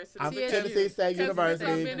University. I'm TSU. Tennessee State 'Cause University.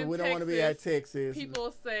 since I've been in We don't want to be at Texas.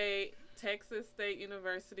 People say Texas State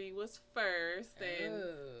University was first, and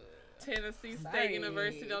Tennessee State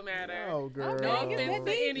University don't matter. Oh, girl. No offense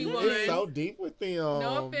to anyone. It's so deep with them.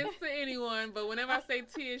 No offense to anyone, but whenever I say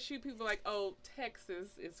TSU, people are like, oh, Texas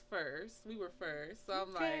is first. We were first. So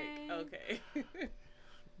I'm like, okay.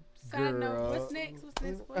 Side note, what's next? What's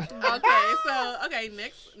next question?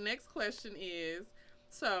 Next question is,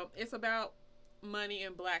 so it's about money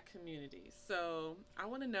in Black communities. So I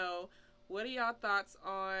want to know, what are y'all thoughts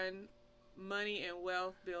on money and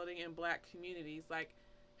wealth building in Black communities? Like,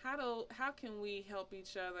 how can we help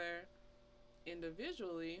each other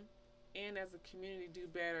individually and as a community do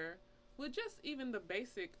better with just even the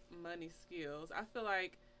basic money skills. I feel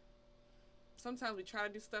like sometimes we try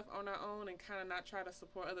to do stuff on our own and kind of not try to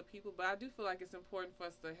support other people, but I do feel like it's important for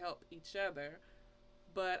us to help each other.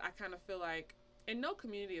 But I kind of feel like, and no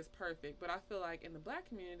community is perfect, but I feel like in the Black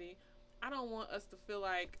community, I don't want us to feel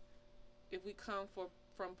like if we come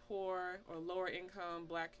from poor or lower income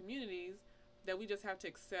Black communities that we just have to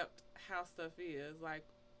accept how stuff is. Like,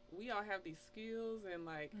 we all have these skills and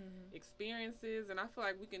like experiences, and I feel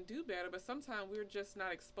like we can do better, but sometimes we're just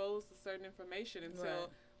not exposed to certain information until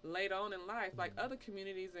late on in life. Like other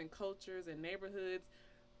communities and cultures and neighborhoods,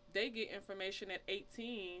 they get information at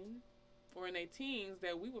 18 or in their teens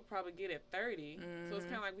that we would probably get at 30. So it's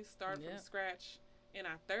kind of like we start from scratch in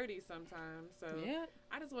our 30s sometimes. So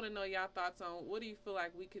I just want to know y'all thoughts on what do you feel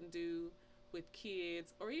like we can do with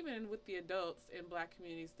kids or even with the adults in Black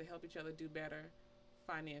communities to help each other do better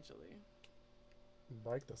financially.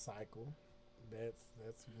 Break the cycle.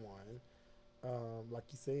 That's one. Like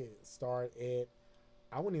you said, start at,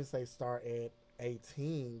 I wouldn't even say start at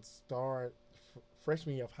 18, start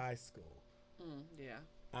freshman year of high school. Yeah.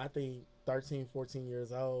 I think 13, 14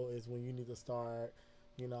 years old is when you need to start,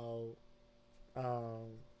 you know,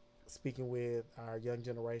 speaking with our young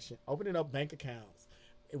generation, opening up bank accounts,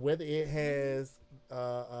 whether it has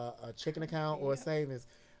a checking account or a savings.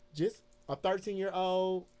 Just a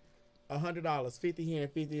 13-year-old, $100, 50 here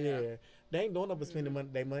and 50 there. They ain't doing no but spending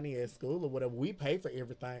their money at school or whatever. We pay for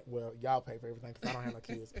everything. Well, y'all pay for everything because I don't have no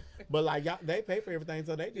kids. But like y'all, they pay for everything,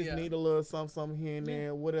 so they just need a little something here and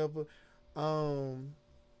there, whatever.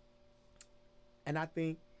 And I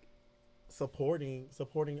think supporting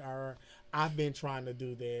our, I've been trying to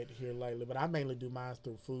do that here lately, but I mainly do mine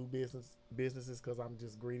through food businesses because I'm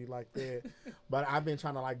just greedy like that. But I've been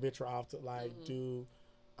trying to like venture off to like do,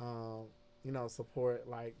 you know, support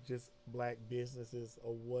like just Black businesses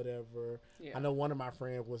or whatever. I know one of my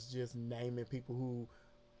friends was just naming people who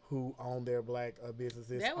own their Black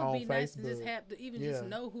businesses that would on be Facebook. Nice to just have to even just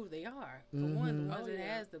know who they are. For one, the ones that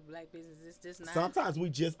has the Black business, it's just not. Sometimes we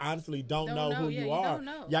just honestly don't know who you are. Don't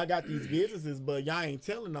know. Y'all got these businesses, but y'all ain't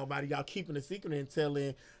telling nobody. Y'all keeping a secret and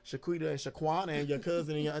telling Shaquita and Shaquana and your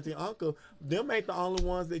cousin and your auntie and uncle. Them ain't the only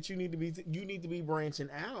ones that you need to be. You need to be branching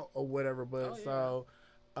out or whatever. But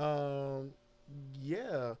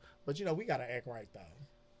yeah. But you know, we gotta act right though.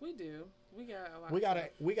 We do. We got a lot.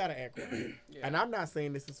 We gotta act right. And I'm not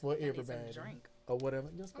saying this is for everybody Drink or whatever.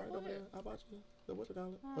 Your Sprite over there. How about you? What you call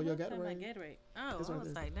it? Oh, your Gatorade. Oh, I was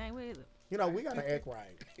like, dang, where is it? You know, we gotta act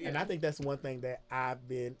right. And I think that's one thing that I've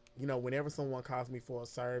been, you know, whenever someone calls me for a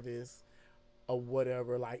service or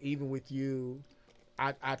whatever, like even with you,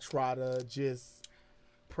 I try to just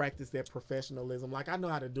practice that professionalism. Like I know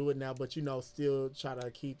how to do it now, but you know, still try to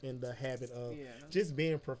keep in the habit of just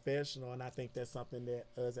being professional. And I think that's something that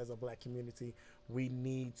us as a Black community, we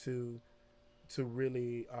need to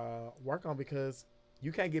really work on, because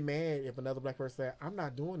you can't get mad if another Black person says, I'm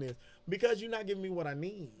not doing this because you're not giving me what I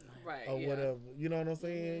need. Right. Or whatever. You know what I'm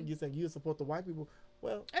saying? You saying you support the white people.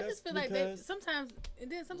 Well, I just feel like they sometimes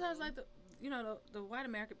like the white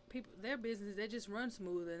American people, their business, they just run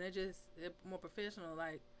smoother and they're more professional.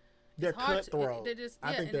 Like they're cutthroat.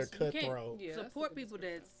 I think they're cutthroat. Support people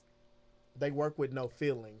they work with no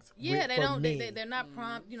feelings. Yeah, they don't. They're not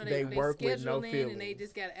prompt. You know, they work with no feelings, and they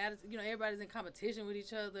just got attitude. You know, everybody's in competition with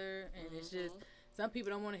each other, and it's just some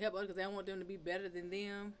people don't want to help others because they don't want them to be better than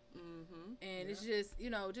them. And it's just, you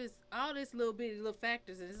know, just all this little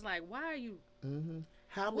factors, and it's like, why are you?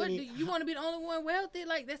 How many? Do you want to be the only one wealthy?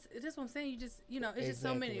 Like that's what I'm saying. You just, you know, it's just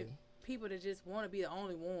so many people that just want to be the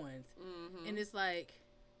only ones, and it's like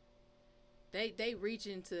they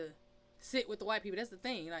reaching to sit with the white people. That's the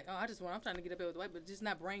thing. Like, oh, I'm trying to get up there with the white, but just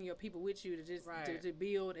not bring your people with you to just to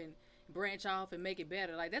build and branch off and make it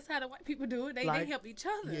better. Like that's how the white people do it. They help each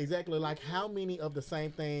other. Exactly. Like how many of the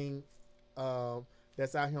same thing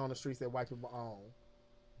that's out here on the streets that white people own?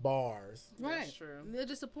 Bars. Right. That's true. They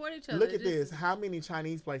just support each other. Look at this. How many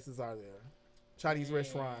Chinese places are there? Chinese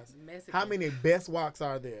restaurants. Mexican. How many Best Walks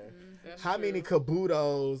are there? How many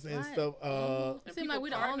Kabutos and stuff? It seems like we're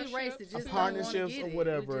the only race that just partnerships don't or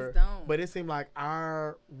whatever. But it seemed like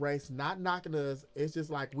our race, not knocking us, it's just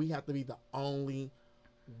like we have to be the only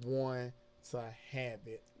one to have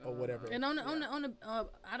it or whatever. And on the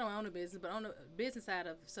I don't own a business, but on the business side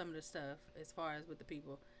of some of the stuff, as far as with the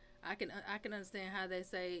people, I can understand how they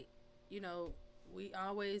say, you know,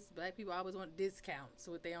 Black people always want discounts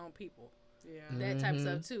with their own people. Yeah. That type of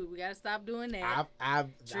Mhm. stuff too. We gotta stop doing that.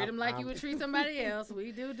 Treat them like you would treat somebody else.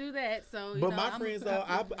 We do that. So, you But know, my friends, though,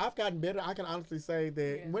 I've gotten better. I can honestly say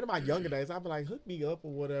that Yeah. one of my younger days, I'd be like, hook me up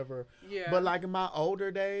or whatever. Yeah. But like in my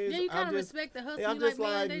older days, yeah, you kind I'm of just, respect the hustle. yeah, I'm You like, just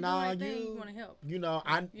man, like, they nah, doing their thing. you- You want to help. you know,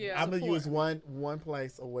 Yeah, I'm gonna support. use one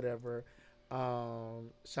place or whatever.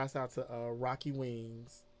 Shouts out to Rocky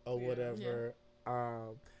Wings or Yeah. whatever.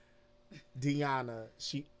 Deanna,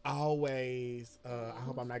 she always. I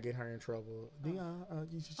hope I'm not getting her in trouble. Deanna, she Oh,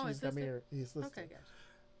 his just got sister? married. His sister. Okay,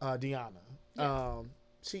 gotcha. Deanna. Yeah.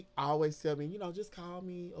 She always tell me, just call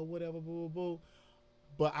me or whatever, boo boo.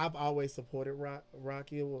 But I've always supported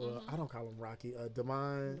Rocky. Well, I don't call him Rocky.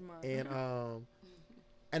 Damon. Damon.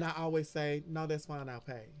 And I always say, no, that's fine. I'll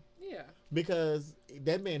pay Yeah. because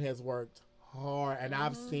that man has worked hard, and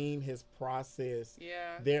I've seen his process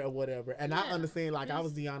Yeah. there or whatever. And I Yeah. understand, like, I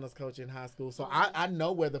was Deanna's coach in high school, so I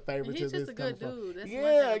know where the And favoritism he's is just a coming good from. dude. That's Yeah,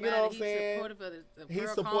 one thing you know about what it. I'm saying? He's supportive of the He's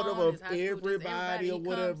girl supportive call, of his high school, just everybody he or comes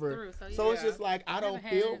whatever. through. So yeah. it's just like I don't Never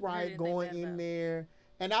had feel it- heard right anything going bad in about it. there.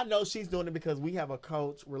 And I know she's doing it because we have a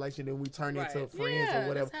coach relation and we turn into Right. friends Yeah, or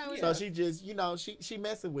whatever. that's how it So is. she just, she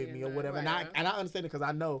messing with me or Yeah, whatever. right. And I understand it because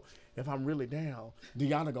I know if I'm really down,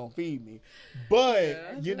 Deanna gonna feed me. But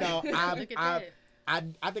Yeah. Look at that.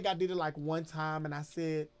 I think I did it like one time and I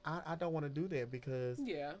said I don't want to do that because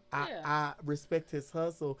Yeah. I respect his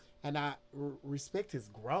hustle and I respect his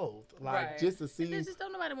growth. Like Right. just to And see. then just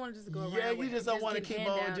don't nobody want to just go around. Yeah, you with just don't want to get keep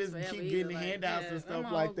on handouts just forever keep either. getting the Like, handouts yeah, and stuff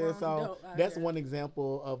I'm like all that. grown So adult out that's here. one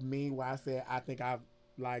example of me where I said I think I've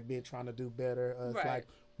like been trying to do better. It's Right. like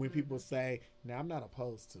when people say, "Now I'm not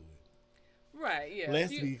opposed to it." Right. Yeah.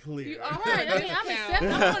 Let's You- be clear. you All are right, I mean, I'm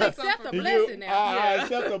gonna accept a You- blessing now. I Yeah.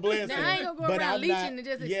 accept a blessing. Now, I ain't gonna go but around I'm leeching not- and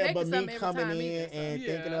just yeah, expecting but me something every coming time in either, so. and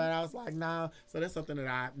thinking Yeah. about it, I was like, nah. So that's something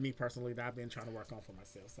that me personally, that I've been trying to work on for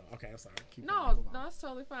myself. So okay, I'm sorry. Keep going, No, move on. no, it's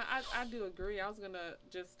totally fine. I do agree. I was gonna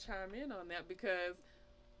just chime in on that because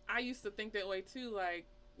I used to think that way too, like,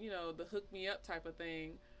 the hook me up type of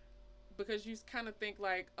thing. Because you kind of think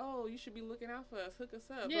like, oh, you should be looking out for us, hook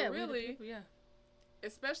us up. Yeah, but we the really, people, yeah.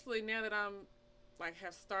 especially now that I'm like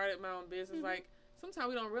have started my own business, Mm-hmm. like sometimes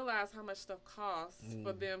we don't realize how much stuff costs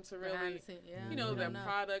for them to Behind really, the scene, yeah, their you don't know.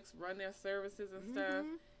 products, run their services and stuff.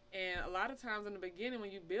 Mhm. And a lot of times in the beginning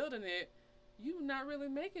when you're building it, you're not really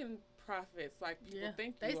making profits like people Yeah,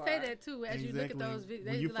 think they you say are. that too. As you look at those videos,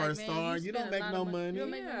 When they you be like, first man, start, you don't spend a make lot no of money. You don't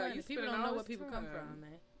make Yeah, no money. you People spend don't all know this where people come time. from,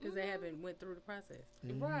 man, because they haven't went through the process.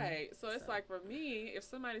 Right. So it's So. like for me, if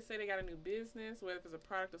somebody say they got a new business, whether it's a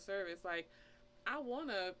product or service, like I want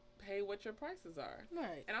to pay what your prices are.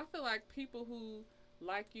 Right. And I feel like people who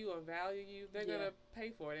like you or value you, they're Yeah. going to pay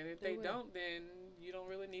for it. And if They they will. don't, then you don't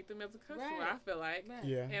really need them as a customer, Right. I feel like. Right.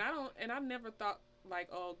 Yeah. And I never thought like,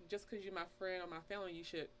 oh, just because you're my friend or my family, you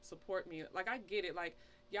should support me. Like, I get it. Like,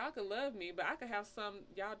 y'all could love me, but I could have some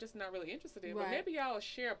y'all just not really interested in. But Right. maybe y'all will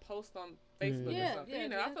share a post on Facebook Yeah, or something. yeah, I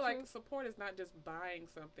yeah, feel like true. support is not just buying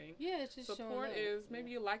something. Yeah, it's just showing Support love. is maybe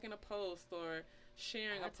Yeah. you're liking a post or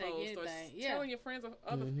sharing I'll a take post or anything. Yeah. telling your friends of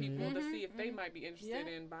other Mhm. people to Mhm, see if they mhm. might be interested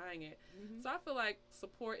Yeah. in buying it. Mhm. So I feel like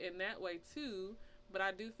support in that way too, but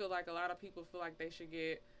I do feel like a lot of people feel like they should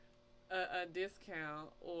get a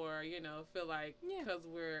discount or feel like Yeah. because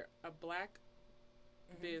we're a black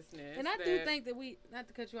business. And I do that- think that we, not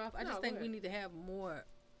to cut you off, I No, just go think we ahead. need to have more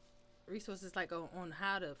resources like on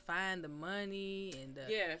how to find the money and the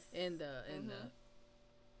yes and the Mhm.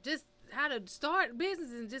 just how to start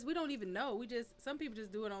businesses and just we don't even know. We just some people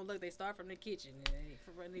just do it on look. They start from the kitchen and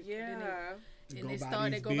yeah Go and they by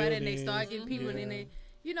start. They these go by there and they start buildings. getting people and then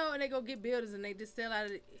Yeah. they and they go get builders and they just sell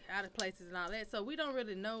out of places and all that. So we don't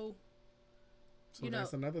really know. So you know,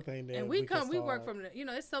 that's another thing that And we can work start. from the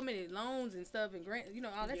there's so many loans and stuff and grant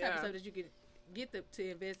all that type Yeah. of stuff that you can get to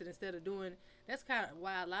invest in instead of doing. That's kind of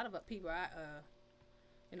why a lot of people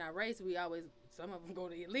in our race we always some of them go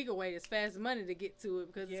the illegal way as fast as money to get to it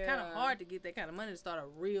because it's kind of Yeah. hard to get that kind of money to start a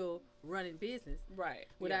real running business right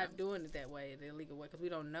without doing it that way the illegal way because we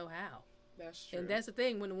don't know how. that's true And that's the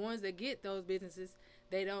thing when the ones that get those businesses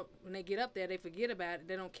they don't when they get up there they forget about it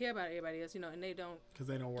they don't care about everybody else and they don't Because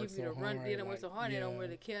they don't work give you so the hard. run. They don't work so hard. They don't yeah.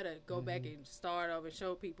 really care to go back and start over and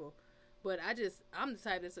show people. But I'm the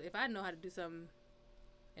type that if I know how to do something,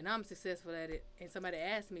 and I'm successful at it, and somebody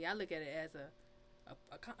asks me, I look at it as a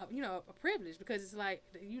privilege because it's like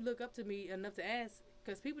you look up to me enough to ask.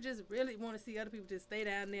 Because people just really want to see other people just stay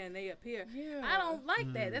down there and they up here. yeah I don't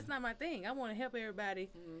like that. That's not my thing. I want to help everybody.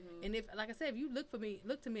 Mhm. And if, like I said, if you look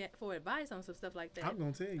to me for advice on some stuff like that, I'm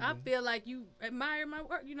gonna tell you. I feel like you admire my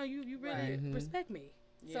work. You really Right. Mhm. respect me.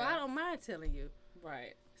 So Yeah. I don't mind telling you.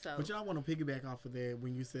 right So But y'all want to piggyback off of that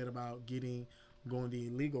when you said about getting going the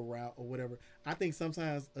illegal route or whatever. I think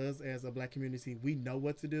sometimes us as a black community, we know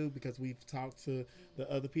what to do because we've talked to the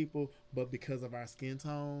other people, but because of our skin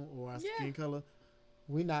tone or our skin color,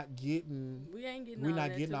 we ain't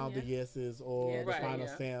getting all the yeses or the final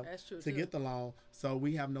stamp to get the loan. So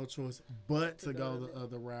we have no choice but to go the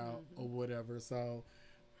other route or whatever. So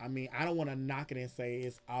I mean, I don't want to knock it and say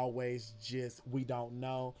it's always just we don't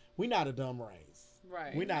know. We're not a dumb race.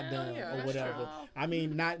 Right. We're not dumb or whatever. True. I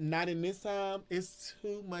mean, not in this time. It's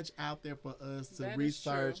too much out there for us to That is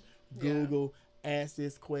research, true. Google, ask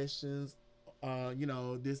this questions,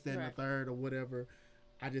 this, that, and the third or whatever.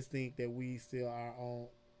 I just think that we still are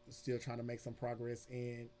still trying to make some progress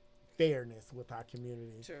in fairness with our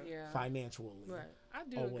community financially. Right. I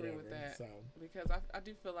do agree with that. So. Because I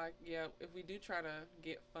do feel like, if we do try to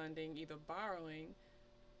get funding, either borrowing,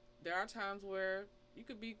 there are times where you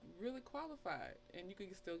could be really qualified and you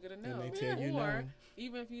could still get a no. And they tell you no.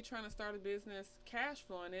 Even if you're trying to start a business, cash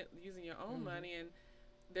flowing it, using your own money, and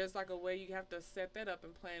there's like a way you have to set that up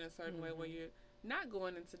and plan a certain way where you're not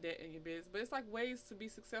going into debt in your business. But it's like ways to be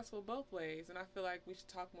successful both ways. And I feel like we should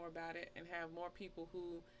talk more about it and have more people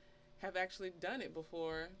who have actually done it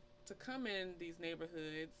before to come in these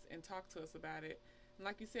neighborhoods and talk to us about it. And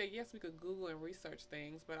like you said, yes, we could Google and research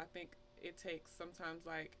things, but I think it takes sometimes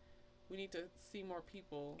we need to see more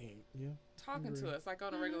people talking to us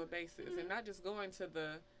on a regular basis and not just going to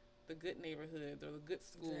the good neighborhoods or the good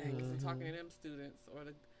schools and talking to them students or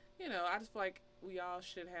I just feel like we all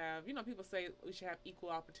should have, people say we should have equal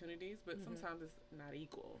opportunities, but sometimes it's not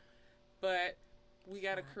equal. But we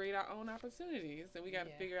got to create our own opportunities and we got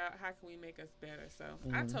to figure out how can we make us better. So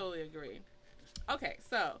I totally agree. Okay,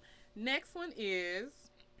 so next one is,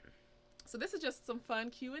 so this is just some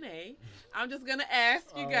fun Q&A. I'm just going to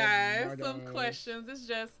ask you guys some questions. It's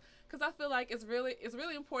just because I feel like it's really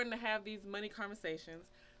important to have these money conversations,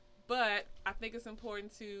 but I think it's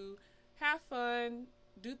important to have fun,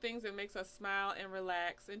 do things that makes us smile and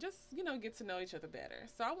relax and just, get to know each other better.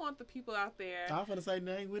 So I want the people out there. I was going to say,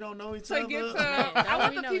 dang, we don't know each other. I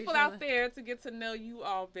want the people out there to get to know you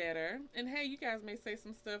all better. And hey, you guys may say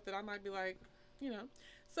some stuff that I might be like,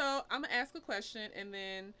 So I'm going to ask a question and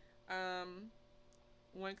then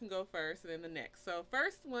one can go first and then the next. So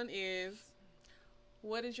first one is,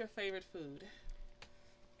 what is your favorite food?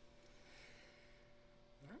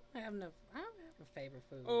 I don't have a favorite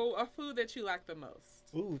food. Oh, a food that you like the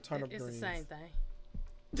most. Ooh, turnip greens. It's the same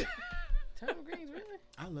thing. Turnip greens, really?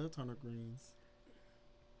 I love turnip greens.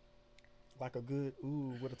 Like a good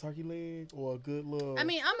with a turkey leg or a good little. I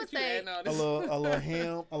mean, I'm gonna say a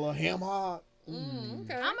little ham hock. Okay. I'm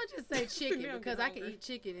gonna just say chicken because I can eat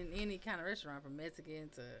chicken in any kind of restaurant, from Mexican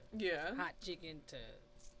to hot chicken to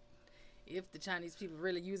if the Chinese people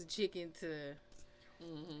really use a chicken to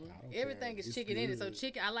everything is chicken in it. So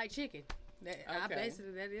chicken, I like chicken. I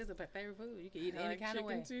basically that is a favorite food. You can eat it any kind of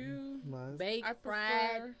way. Too. Baked,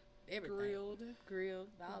 fried, everything. Grilled,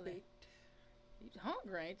 all that. You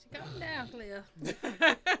hungry, ain't you? Calm down, Cleo.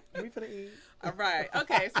 We finna eat. All right.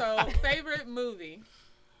 Okay. So favorite movie.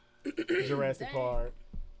 Jurassic Park.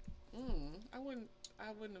 I wouldn't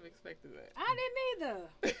have expected that. I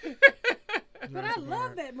didn't either. But I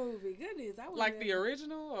love that movie. Goodness, I like the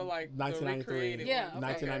original or like 1993. Yeah,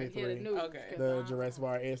 1993. Okay. The Jurassic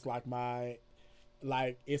Park. It's like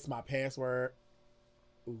it's my password.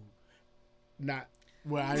 Ooh, not.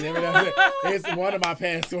 Well, I never know that. It's one of my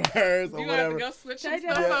passwords or you whatever. Have to go switch some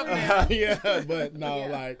stuff up now. Yeah, but no,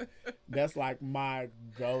 like that's like my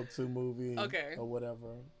go-to movie. Or whatever.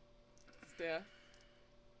 Steph.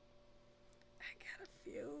 I got a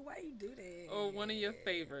few. Why you do that? Or one of your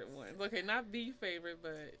favorite ones. Okay, not the favorite,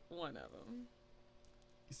 but one of them.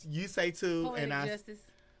 You say two, Poetic and Justice.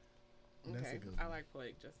 That's okay, a good I one. like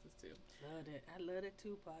Poetic Justice too. Love that. I love that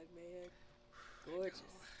Tupac, man. Gorgeous.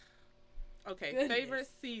 Okay, Goodness. favorite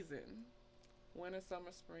season: winter,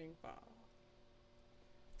 summer, spring, fall.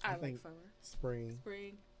 I like summer. Spring.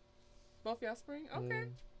 Both y'all spring. Okay.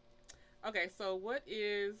 Okay, so what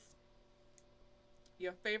is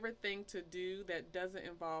your favorite thing to do that doesn't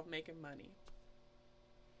involve making money?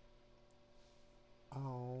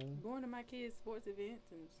 Going to my kids' sports events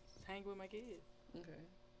and hang with my kids. Okay.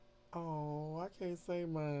 Oh, I can't say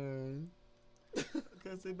mine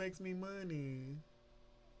because it makes me money.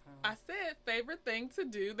 I said favorite thing to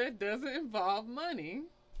do that doesn't involve money.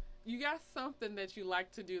 You got something that you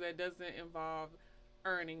like to do that doesn't involve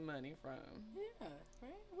earning money from. Yeah,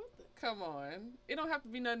 right? Come on. It don't have to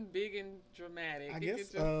be nothing big and dramatic. I guess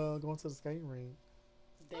going to the skating rink.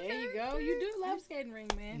 There you go. You do love skating ring,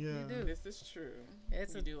 man. Yeah. You do. This is true.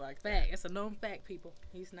 It's you a do like fact. that. It's a known fact, people.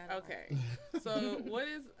 He's not Okay. So what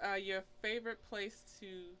is your favorite place to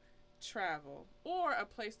travel, or a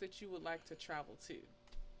place that you would like to travel to?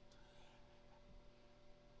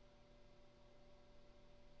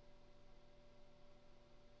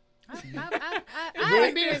 I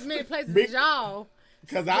haven't been as many places as y'all.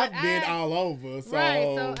 Because I've been all over. So,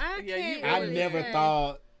 so I Yeah, you can't I really never say.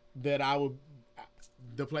 thought that I would.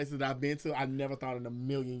 The places that I've been to, I never thought in a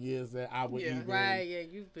million years that I would Yeah. even Right, yeah,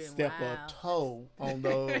 you've been step wild. a toe on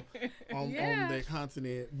the on Yeah. the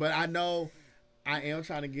continent. But I know I am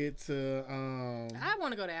trying to get to. I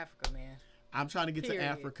want to go to Africa, man. I'm trying to get Period. to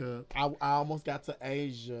Africa. I almost got to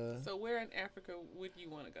Asia. So where in Africa would you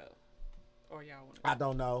want to go, or y'all want to I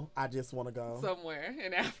don't know. I just want to go. go? Somewhere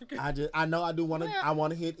in Africa. I know I do want to. Well- I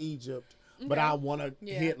want to hit Egypt, but Okay. I want to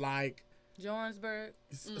Yeah. hit like. Johannesburg.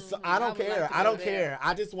 So I I don't would like care. to I go don't there. care.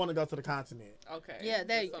 I just want to go to the continent. Okay. Yeah,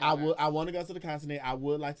 there you So go. I want to go to the continent. I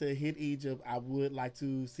would like to hit Egypt. I would like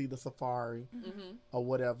to see the safari Mm-hmm. or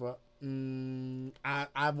whatever.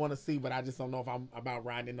 I want to see, but I just don't know if I'm about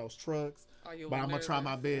riding in those trucks. Are you But I'm gonna try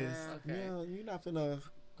my nervous? best. Okay. Yeah, you're not finna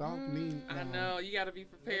golf me. I know you got to be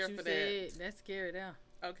What prepared you for that. said, that's scary now.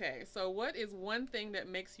 Okay, so what is one thing that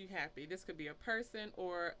makes you happy? This could be a person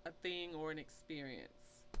or a thing or an experience.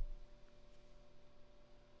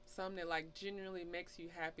 Something that like genuinely makes you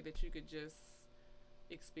happy that you could just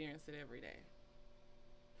experience it every day.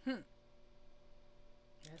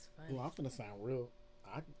 That's funny. Well, I'm finna sound real.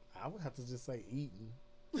 I would have to just say eating.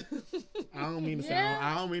 I don't mean to Yeah. sound.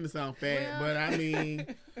 I don't mean to sound fat, Well- but I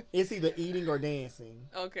mean it's either eating or dancing.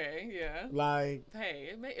 Okay, yeah. Like,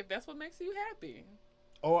 Hey, if that's what makes you happy.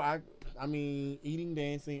 or I mean eating,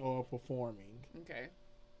 dancing, or performing. Okay.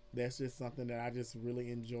 That's just something that I just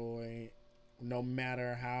really enjoy, no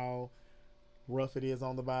matter how rough it is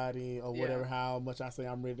on the body or Yeah. whatever. How much I say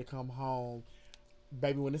I'm ready to come home,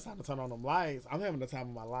 baby. When it's time to turn on them lights, I'm having the time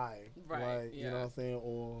of my life. Right, Like, you yeah. know what I'm saying?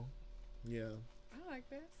 Or yeah, I like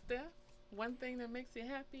that. Steph, one thing that makes you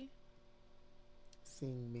happy?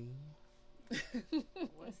 sing me.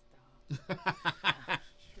 What's the...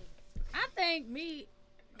 I think me,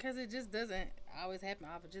 because it just doesn't always happen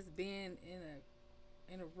off of just being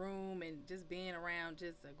in a room and just being around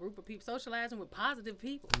just a group of people, socializing with positive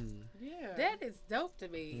people. Yeah. That is dope to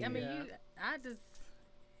me. I mean, Yeah. I just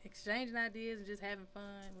exchanging ideas and just having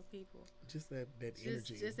fun with people. Just that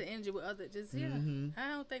energy. Just the energy with other. Just yeah. Mhm. I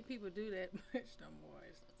don't think people do that much no more.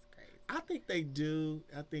 It's crazy. I think they do.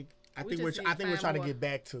 I think We we're just need to we're find trying more. to get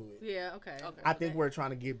back to it. Yeah. Okay. Okay. I think we're trying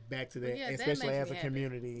to get back to that, yeah, that especially makes as me a happy.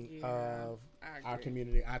 community Yeah, of I our agree.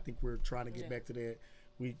 community. I think we're trying to get Yeah. back to that.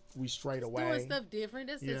 We straight away. doing stuff different.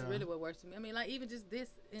 That's just Yeah. really what works for me. I mean, like even just this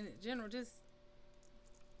in general, just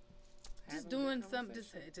Having doing good something,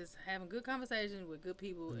 conversation. just having good conversation with good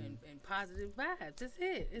people and positive vibes. That's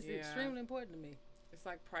it. It's Yeah. extremely important to me. It's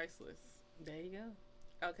like priceless. There you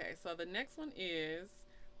go. Okay, so the next one is,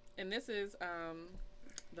 and this is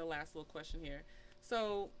the last little question here.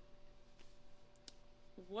 So,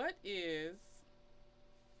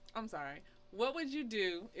 what would you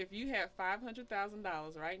do if you had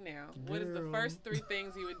 $500,000 right now? What is the Girl. first 3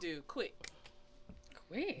 things you would do? Quick.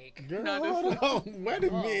 Quick. Girl, No, hold on. Wait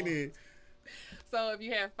a minute. So, if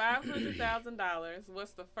you had $500,000,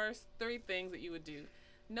 what's the first 3 things that you would do?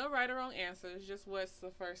 No right or wrong answers. Just what's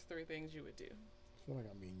the first 3 things you would do? I feel like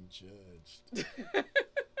I'm being judged.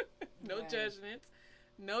 No Right. judgment.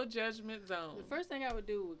 No judgment zone. The first thing I would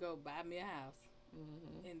do would go buy me a house,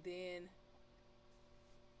 Mhm. and then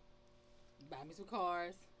buy me some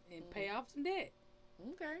cars and pay off some debt.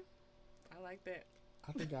 Okay. I like that.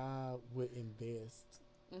 I think I would invest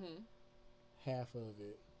Mm-hmm. half of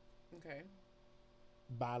it, Okay.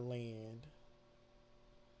 buy land.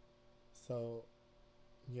 So,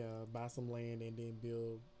 yeah, buy some land and then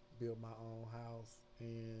build my own house.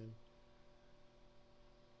 And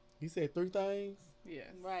you said 3 things?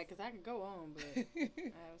 Yes. Right, because I could go on, but I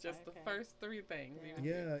was Just like, the okay. first 3 things. Yeah. you would do.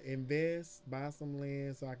 Yeah, invest, buy some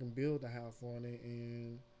land so I can build a house on it,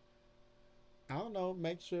 and I don't know,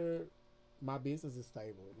 make sure my business is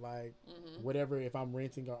stable. Like Mhm. whatever, if I'm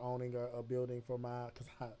renting or owning a building for because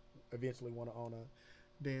I eventually want to own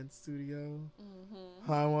a dance studio. Mhm.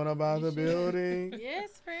 I want to buy You the should. building,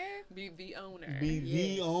 Yes, friend. Be the owner. be the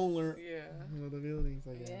Yes. owner Yeah. of the building.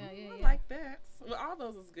 So yeah. Yeah, yeah, I yeah. like that. Well, all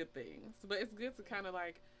those is good things, but it's good to kind of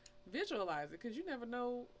like visualize it because you never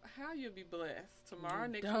know how you'll be blessed tomorrow,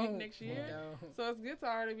 next week, Don't. next year. Don't. So it's good to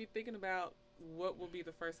already be thinking about what will be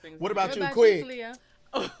the first things. What you about do. you? What Quick. Cleo?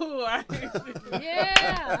 Oh, I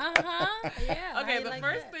Yeah. Yeah. Okay, I the like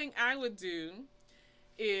first that. thing I would do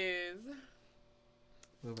is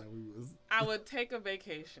Look like we was. I would take a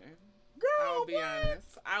vacation. I'll be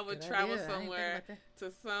honest. I would Good travel idea. I ain't think somewhere about that.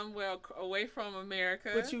 to somewhere away from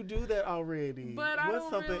America. But you do that already. But I What's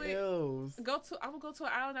don't something really else? I would go to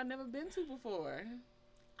an island I've never been to before.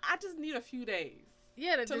 I just need a few days.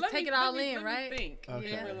 Yeah, to So just let take me- it all let me- in, let me right? think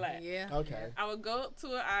Okay. and relax. Yeah. Okay. I would go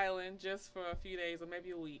to an island just for a few days or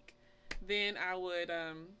maybe a week. Then I would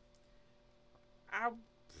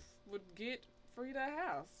get Frida a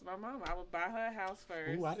house. My mama. I would buy her a house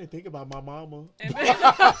first. Ooh, I didn't think about my mama. And then,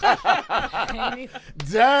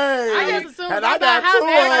 Dang. I just assumed And I I buy a got house, two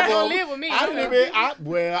everybody of gonna them. live with me. I didn't even.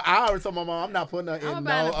 I already told my mom I'm not putting her I'm in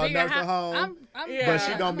about a bigger nursing house. home. Yeah. But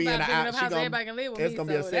she gonna I'm be in about a a big enough house. She house gonna- everybody can live with it's me. gonna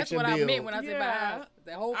be a So that's section what I deal. meant when I said buy a Yeah. house.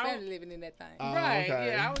 The whole I- family living in that thing. Oh, right. okay.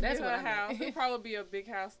 Yeah, I would That's get what her a I meant. house. It'd probably be a big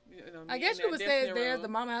house. You know, I me guess in you would that say Disney there's the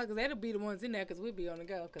room. mama house because that'll be the ones in there because we'd be on the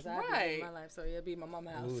go because I be Right. living my life. So it'll be my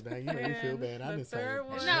mama house. Ooh, dang, you make me feel And bad. I the didn't say third it.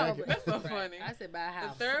 one- No, but that's so right. funny. I said buy a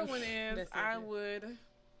house. The third one is That's so I good. would,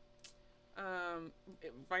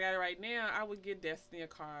 if I got it right now, I would get Destiny a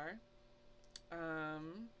car.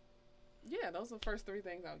 Yeah, those are the first three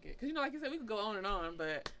things I would get. Because, like you said, we could go on and on,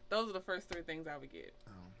 but those are the first three things I would get.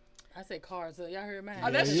 I said cars. So y'all heard mine. Oh,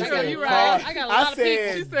 that's you true. said You're car. right. I got a lot of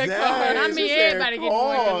people. She said dang, car. And I she mean said everybody getting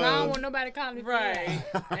one because I don't cars. want nobody calling me for Right.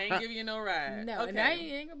 that. I ain't giving you no ride. No, okay. and I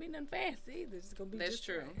ain't gonna be nothing fancy either. It's gonna be That's just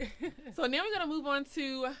true. right. So now we're going to move on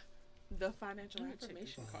to the financial Let me check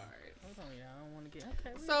affirmation this. cards. Hold on, y'all. I don't want to get.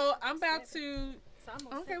 Okay. So I'm about to. So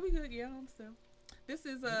I'm Okay, we good. Yeah, I'm still. This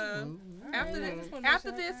is Mm-hmm. after Alright, I this. just wanna make After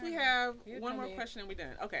sure I this, we got it. have Here one come more in. question and we're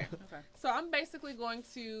done. Okay. Okay. So I'm basically going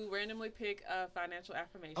to randomly pick a financial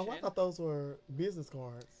affirmation. Oh, I thought those were business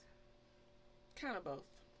cards. Kind of both.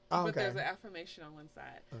 Oh, But okay. there's an affirmation on one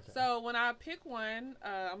side. Okay. So when I pick one,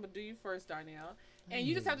 I'm gonna do you first, Darnell, and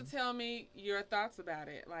you just have to tell me your thoughts about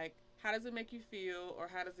it. Like, how does it make you feel, or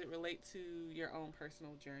how does it relate to your own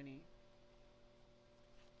personal journey?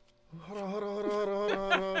 Hold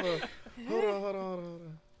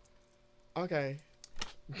on. Okay.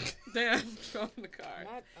 Damn, from the card.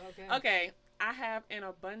 Not, okay. Okay, I have an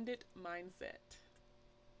abundant mindset.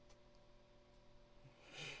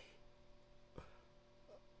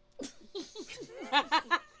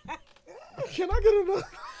 Can I get another?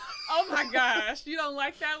 Oh my gosh, you don't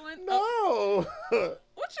like that one? No.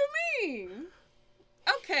 What you mean?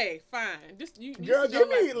 Okay, fine. Just you. Girl, just give don't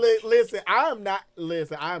me. like- Listen, I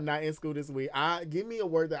am not in school this week. Give me a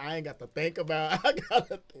word that I ain't got to think about. I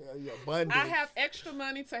gotta think abundance. I have extra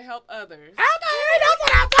money to help others. Okay, that's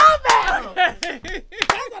what I'm talking about.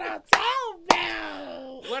 That's what I'm talking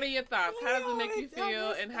about. What are your thoughts? How does it make you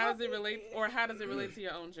feel, and how does it relate, or how does it relate to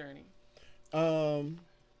your own journey?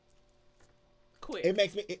 Quick. It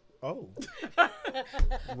makes me.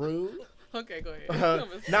 Rude. Okay, go ahead.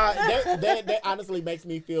 Nah, that honestly makes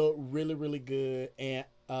me feel really, really good. And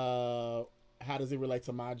how does it relate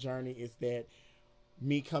to my journey? Is that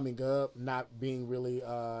me coming up, not being really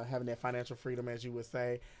having that financial freedom, as you would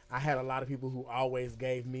say. I had a lot of people who always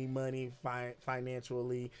gave me money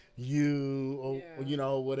financially, or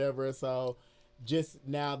Yeah. whatever. So just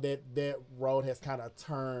now that road has kind of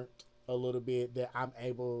turned a little bit, that I'm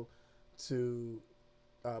able to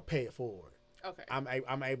pay it forward. Okay.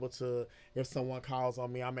 I'm able to, if someone calls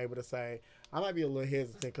on me, I'm able to say, I might be a little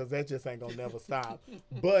hesitant because that just ain't gonna never stop.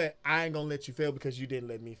 But I ain't gonna let you fail because you didn't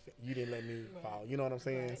let me fall. You know what I'm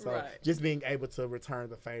saying? Right. So Right. just being able to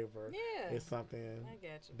return the favor Yeah. is something I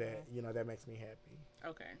got you. that that makes me happy.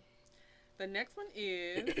 Okay. The next one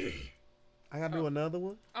is. I gotta do another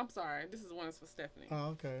one. I'm sorry. This is one that's for Stephanie. Oh,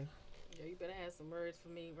 okay. Yeah, you better have some words for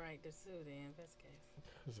me right this too then. That's the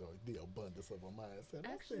case. So the abundance of a mindset.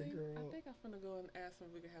 Actually, girl. I think I'm gonna go and ask them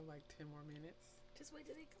if we can have like 10 more minutes. Just wait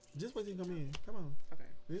till they come. Just wait till you come in. Come on. Okay.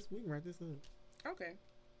 We can write this up. Okay.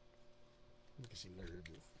 Look at she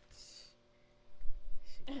nervous.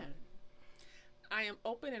 I am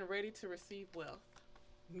open and ready to receive wealth.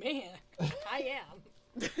 Man, I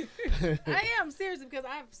am. I am seriously because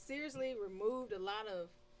I've seriously removed a lot of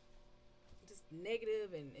just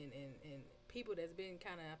negative and people that's been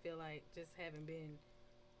kind of, I feel like, just haven't been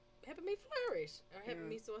helping me flourish or helping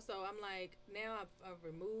me so I'm like, now I've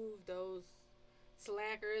removed those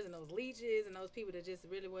slackers and those leeches and those people that just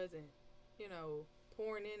really wasn't,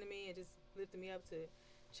 pouring into me and just lifting me up to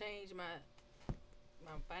change my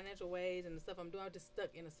financial ways and the stuff I'm doing. I'm just stuck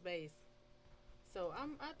in a space. So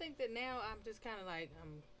I think that now I'm just kind of like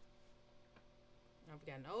I've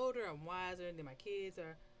gotten older, I'm wiser, and then my kids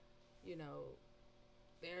are,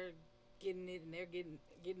 they're getting it and they're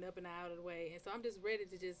getting up and out of the way, and so I'm just ready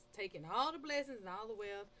to just take in all the blessings and all the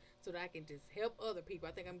wealth so that I can just help other people.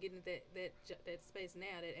 I think I'm getting at that space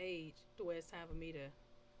now, that age, to where it's time for me to,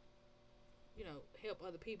 help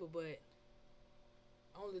other people. But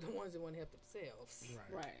only the ones that want to help themselves.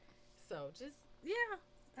 Right. So just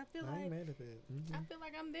I feel I ain't like mad at that. I feel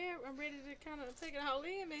like I'm there. I'm ready to kind of take it all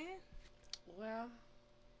in, man. Well,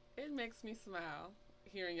 it makes me smile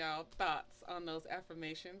hearing y'all thoughts on those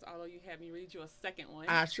affirmations, although you had me read you a second one.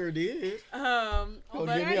 I sure did. But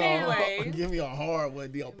Anyway, give me a hard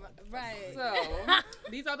one. Right. So,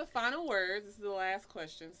 these are the final words. This is the last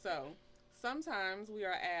question. So, sometimes we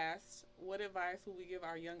are asked, what advice would we give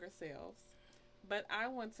our younger selves? But I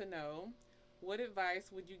want to know, what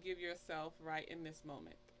advice would you give yourself right in this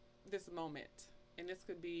moment? And this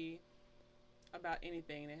could be about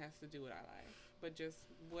anything that has to do with our life. But just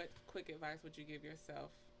what quick advice would you give yourself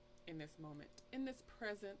in this moment, in this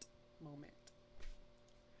present moment?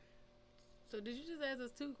 So did you just ask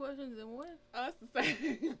us 2 questions in one? Us the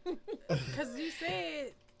same. Because you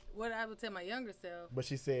said what I would tell my younger self. But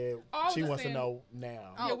she said All she the wants to same. know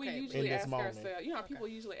now. Yeah, we Okay. usually In this ask moment. ourselves. You know, people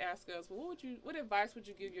usually ask us, well, what advice would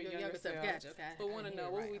you give your younger self? Gotcha. Okay. But want to I know,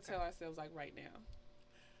 hear what it would we right, tell ourselves like right now?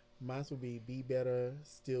 Mine would be better,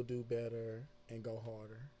 still do better, and go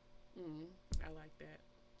harder. I like that.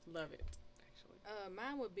 Love it, actually.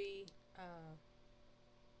 Mine would be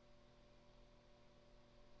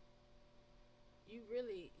you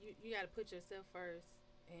got to put yourself first,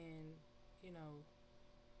 and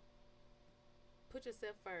put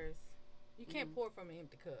yourself first. You can't pour from an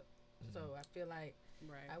empty cup. So I feel like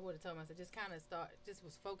I would have told myself just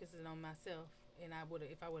was focusing on myself, and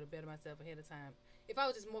if I would have bettered myself ahead of time. If I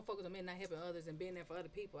was just more focused on me not helping others and being there for other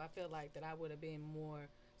people, I feel like that I would have been more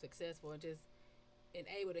successful and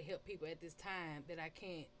able to help people at this time that I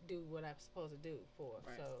can't do what I'm supposed to do for.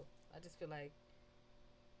 Right. So I just feel like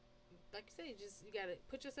you said, you got to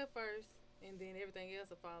put yourself first, and then everything else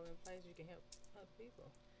will fall in place. You can help other people.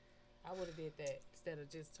 I would have did that instead of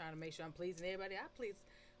just trying to make sure I'm pleasing everybody.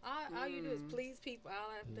 All you do is please people.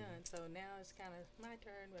 All I've done. So now it's kind of my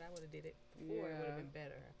turn, but I would have did it before. It would have been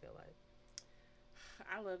better, I feel like.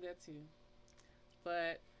 I love that too.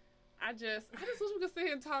 But I just wish we could sit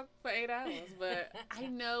here and talk for 8 hours. But I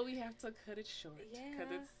know we have to cut it short because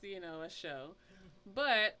it's, a show.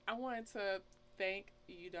 But I wanted to thank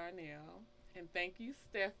you, Darnell, and thank you,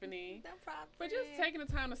 Stephanie, No problem. for just taking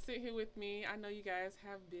the time to sit here with me. I know you guys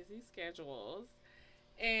have busy schedules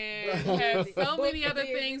and have so many other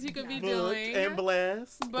things you could be doing. And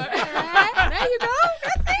blast. But There you go.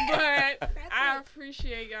 but I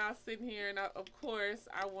appreciate y'all sitting here, and of course,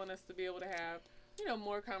 I want us to be able to have,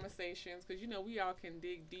 more conversations because we all can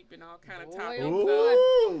dig deep in all kind of topics.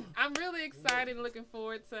 So I'm really excited and looking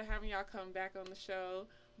forward to having y'all come back on the show.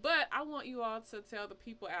 But I want you all to tell the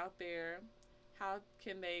people out there, how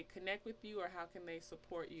can they connect with you or how can they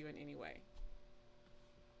support you in any way?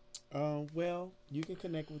 Well, you can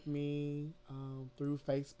connect with me through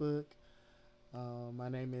Facebook. My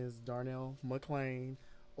name is Darnell McClain,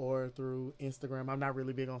 or through Instagram. I'm not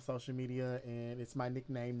really big on social media, and it's my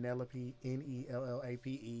nickname, Nellape,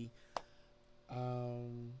 Nellape.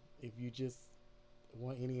 If you just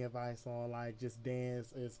want any advice on just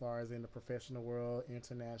dance as far as in the professional world,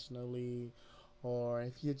 internationally, or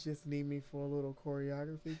if you just need me for a little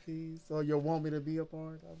choreography piece, or you want me to be a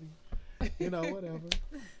part, whatever.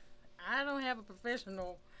 I don't have a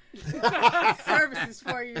professional services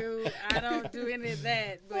for you. I don't do any of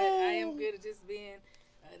that, but I am good at just being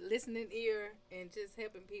a listening ear and just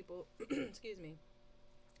helping people. Excuse me.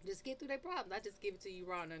 Just get through their problems. I just give it to you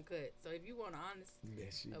raw and uncut. So if you want an honest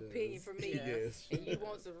opinion from me, and you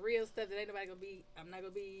want some real stuff that ain't nobody gonna be, I'm not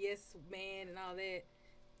gonna be yes man and all that.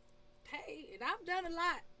 Hey, and I've done a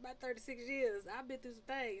lot. About 36 years, I've been through some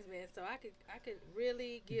things, man. So I could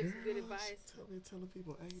really give some good advice. Telling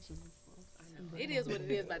people age. I know. It is what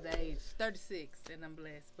it is by the age. 36, and I'm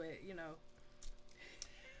blessed. But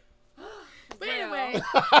But anyway,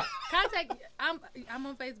 contact. I'm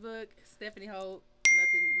on Facebook, Stephanie Holt.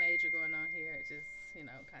 Nothing major going on here. Just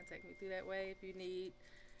contact me through that way if you need.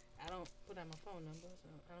 I don't put out my phone number, so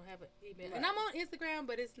I don't have an email. Right. And I'm on Instagram,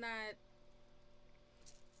 but it's not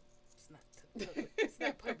public. It's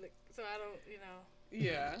not public, so I don't.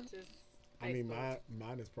 Yeah. Just. I mean,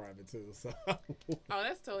 mine is private too, so. Oh,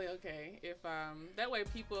 that's totally okay. If that way,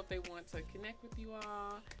 people, if they want to connect with you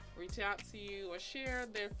all, reach out to you, or share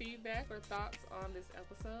their feedback or thoughts on this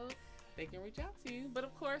episode, they can reach out to you. But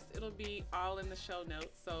of course, it'll be all in the show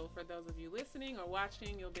notes. So for those of you listening or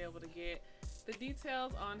watching, you'll be able to get the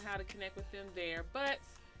details on how to connect with them there. But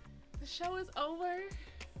the show is over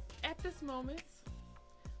at this moment.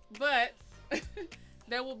 But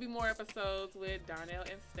there will be more episodes with Darnell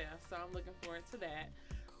and Steph, so I'm looking forward to that.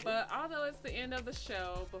 But although it's the end of the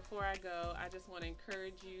show, before I go, I just want to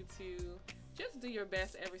encourage you to just do your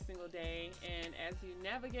best every single day. And as you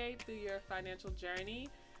navigate through your financial journey,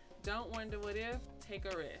 don't wonder what if, take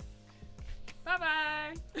a risk.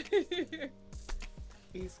 Bye-bye.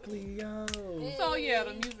 It's Cleo. So yeah,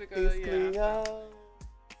 the music. It's Yeah. Cleo.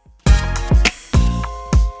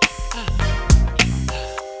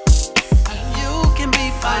 You can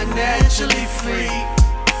be financially free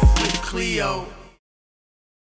with Cleo.